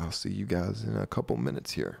 So I'll see you guys in a couple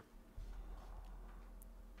minutes here.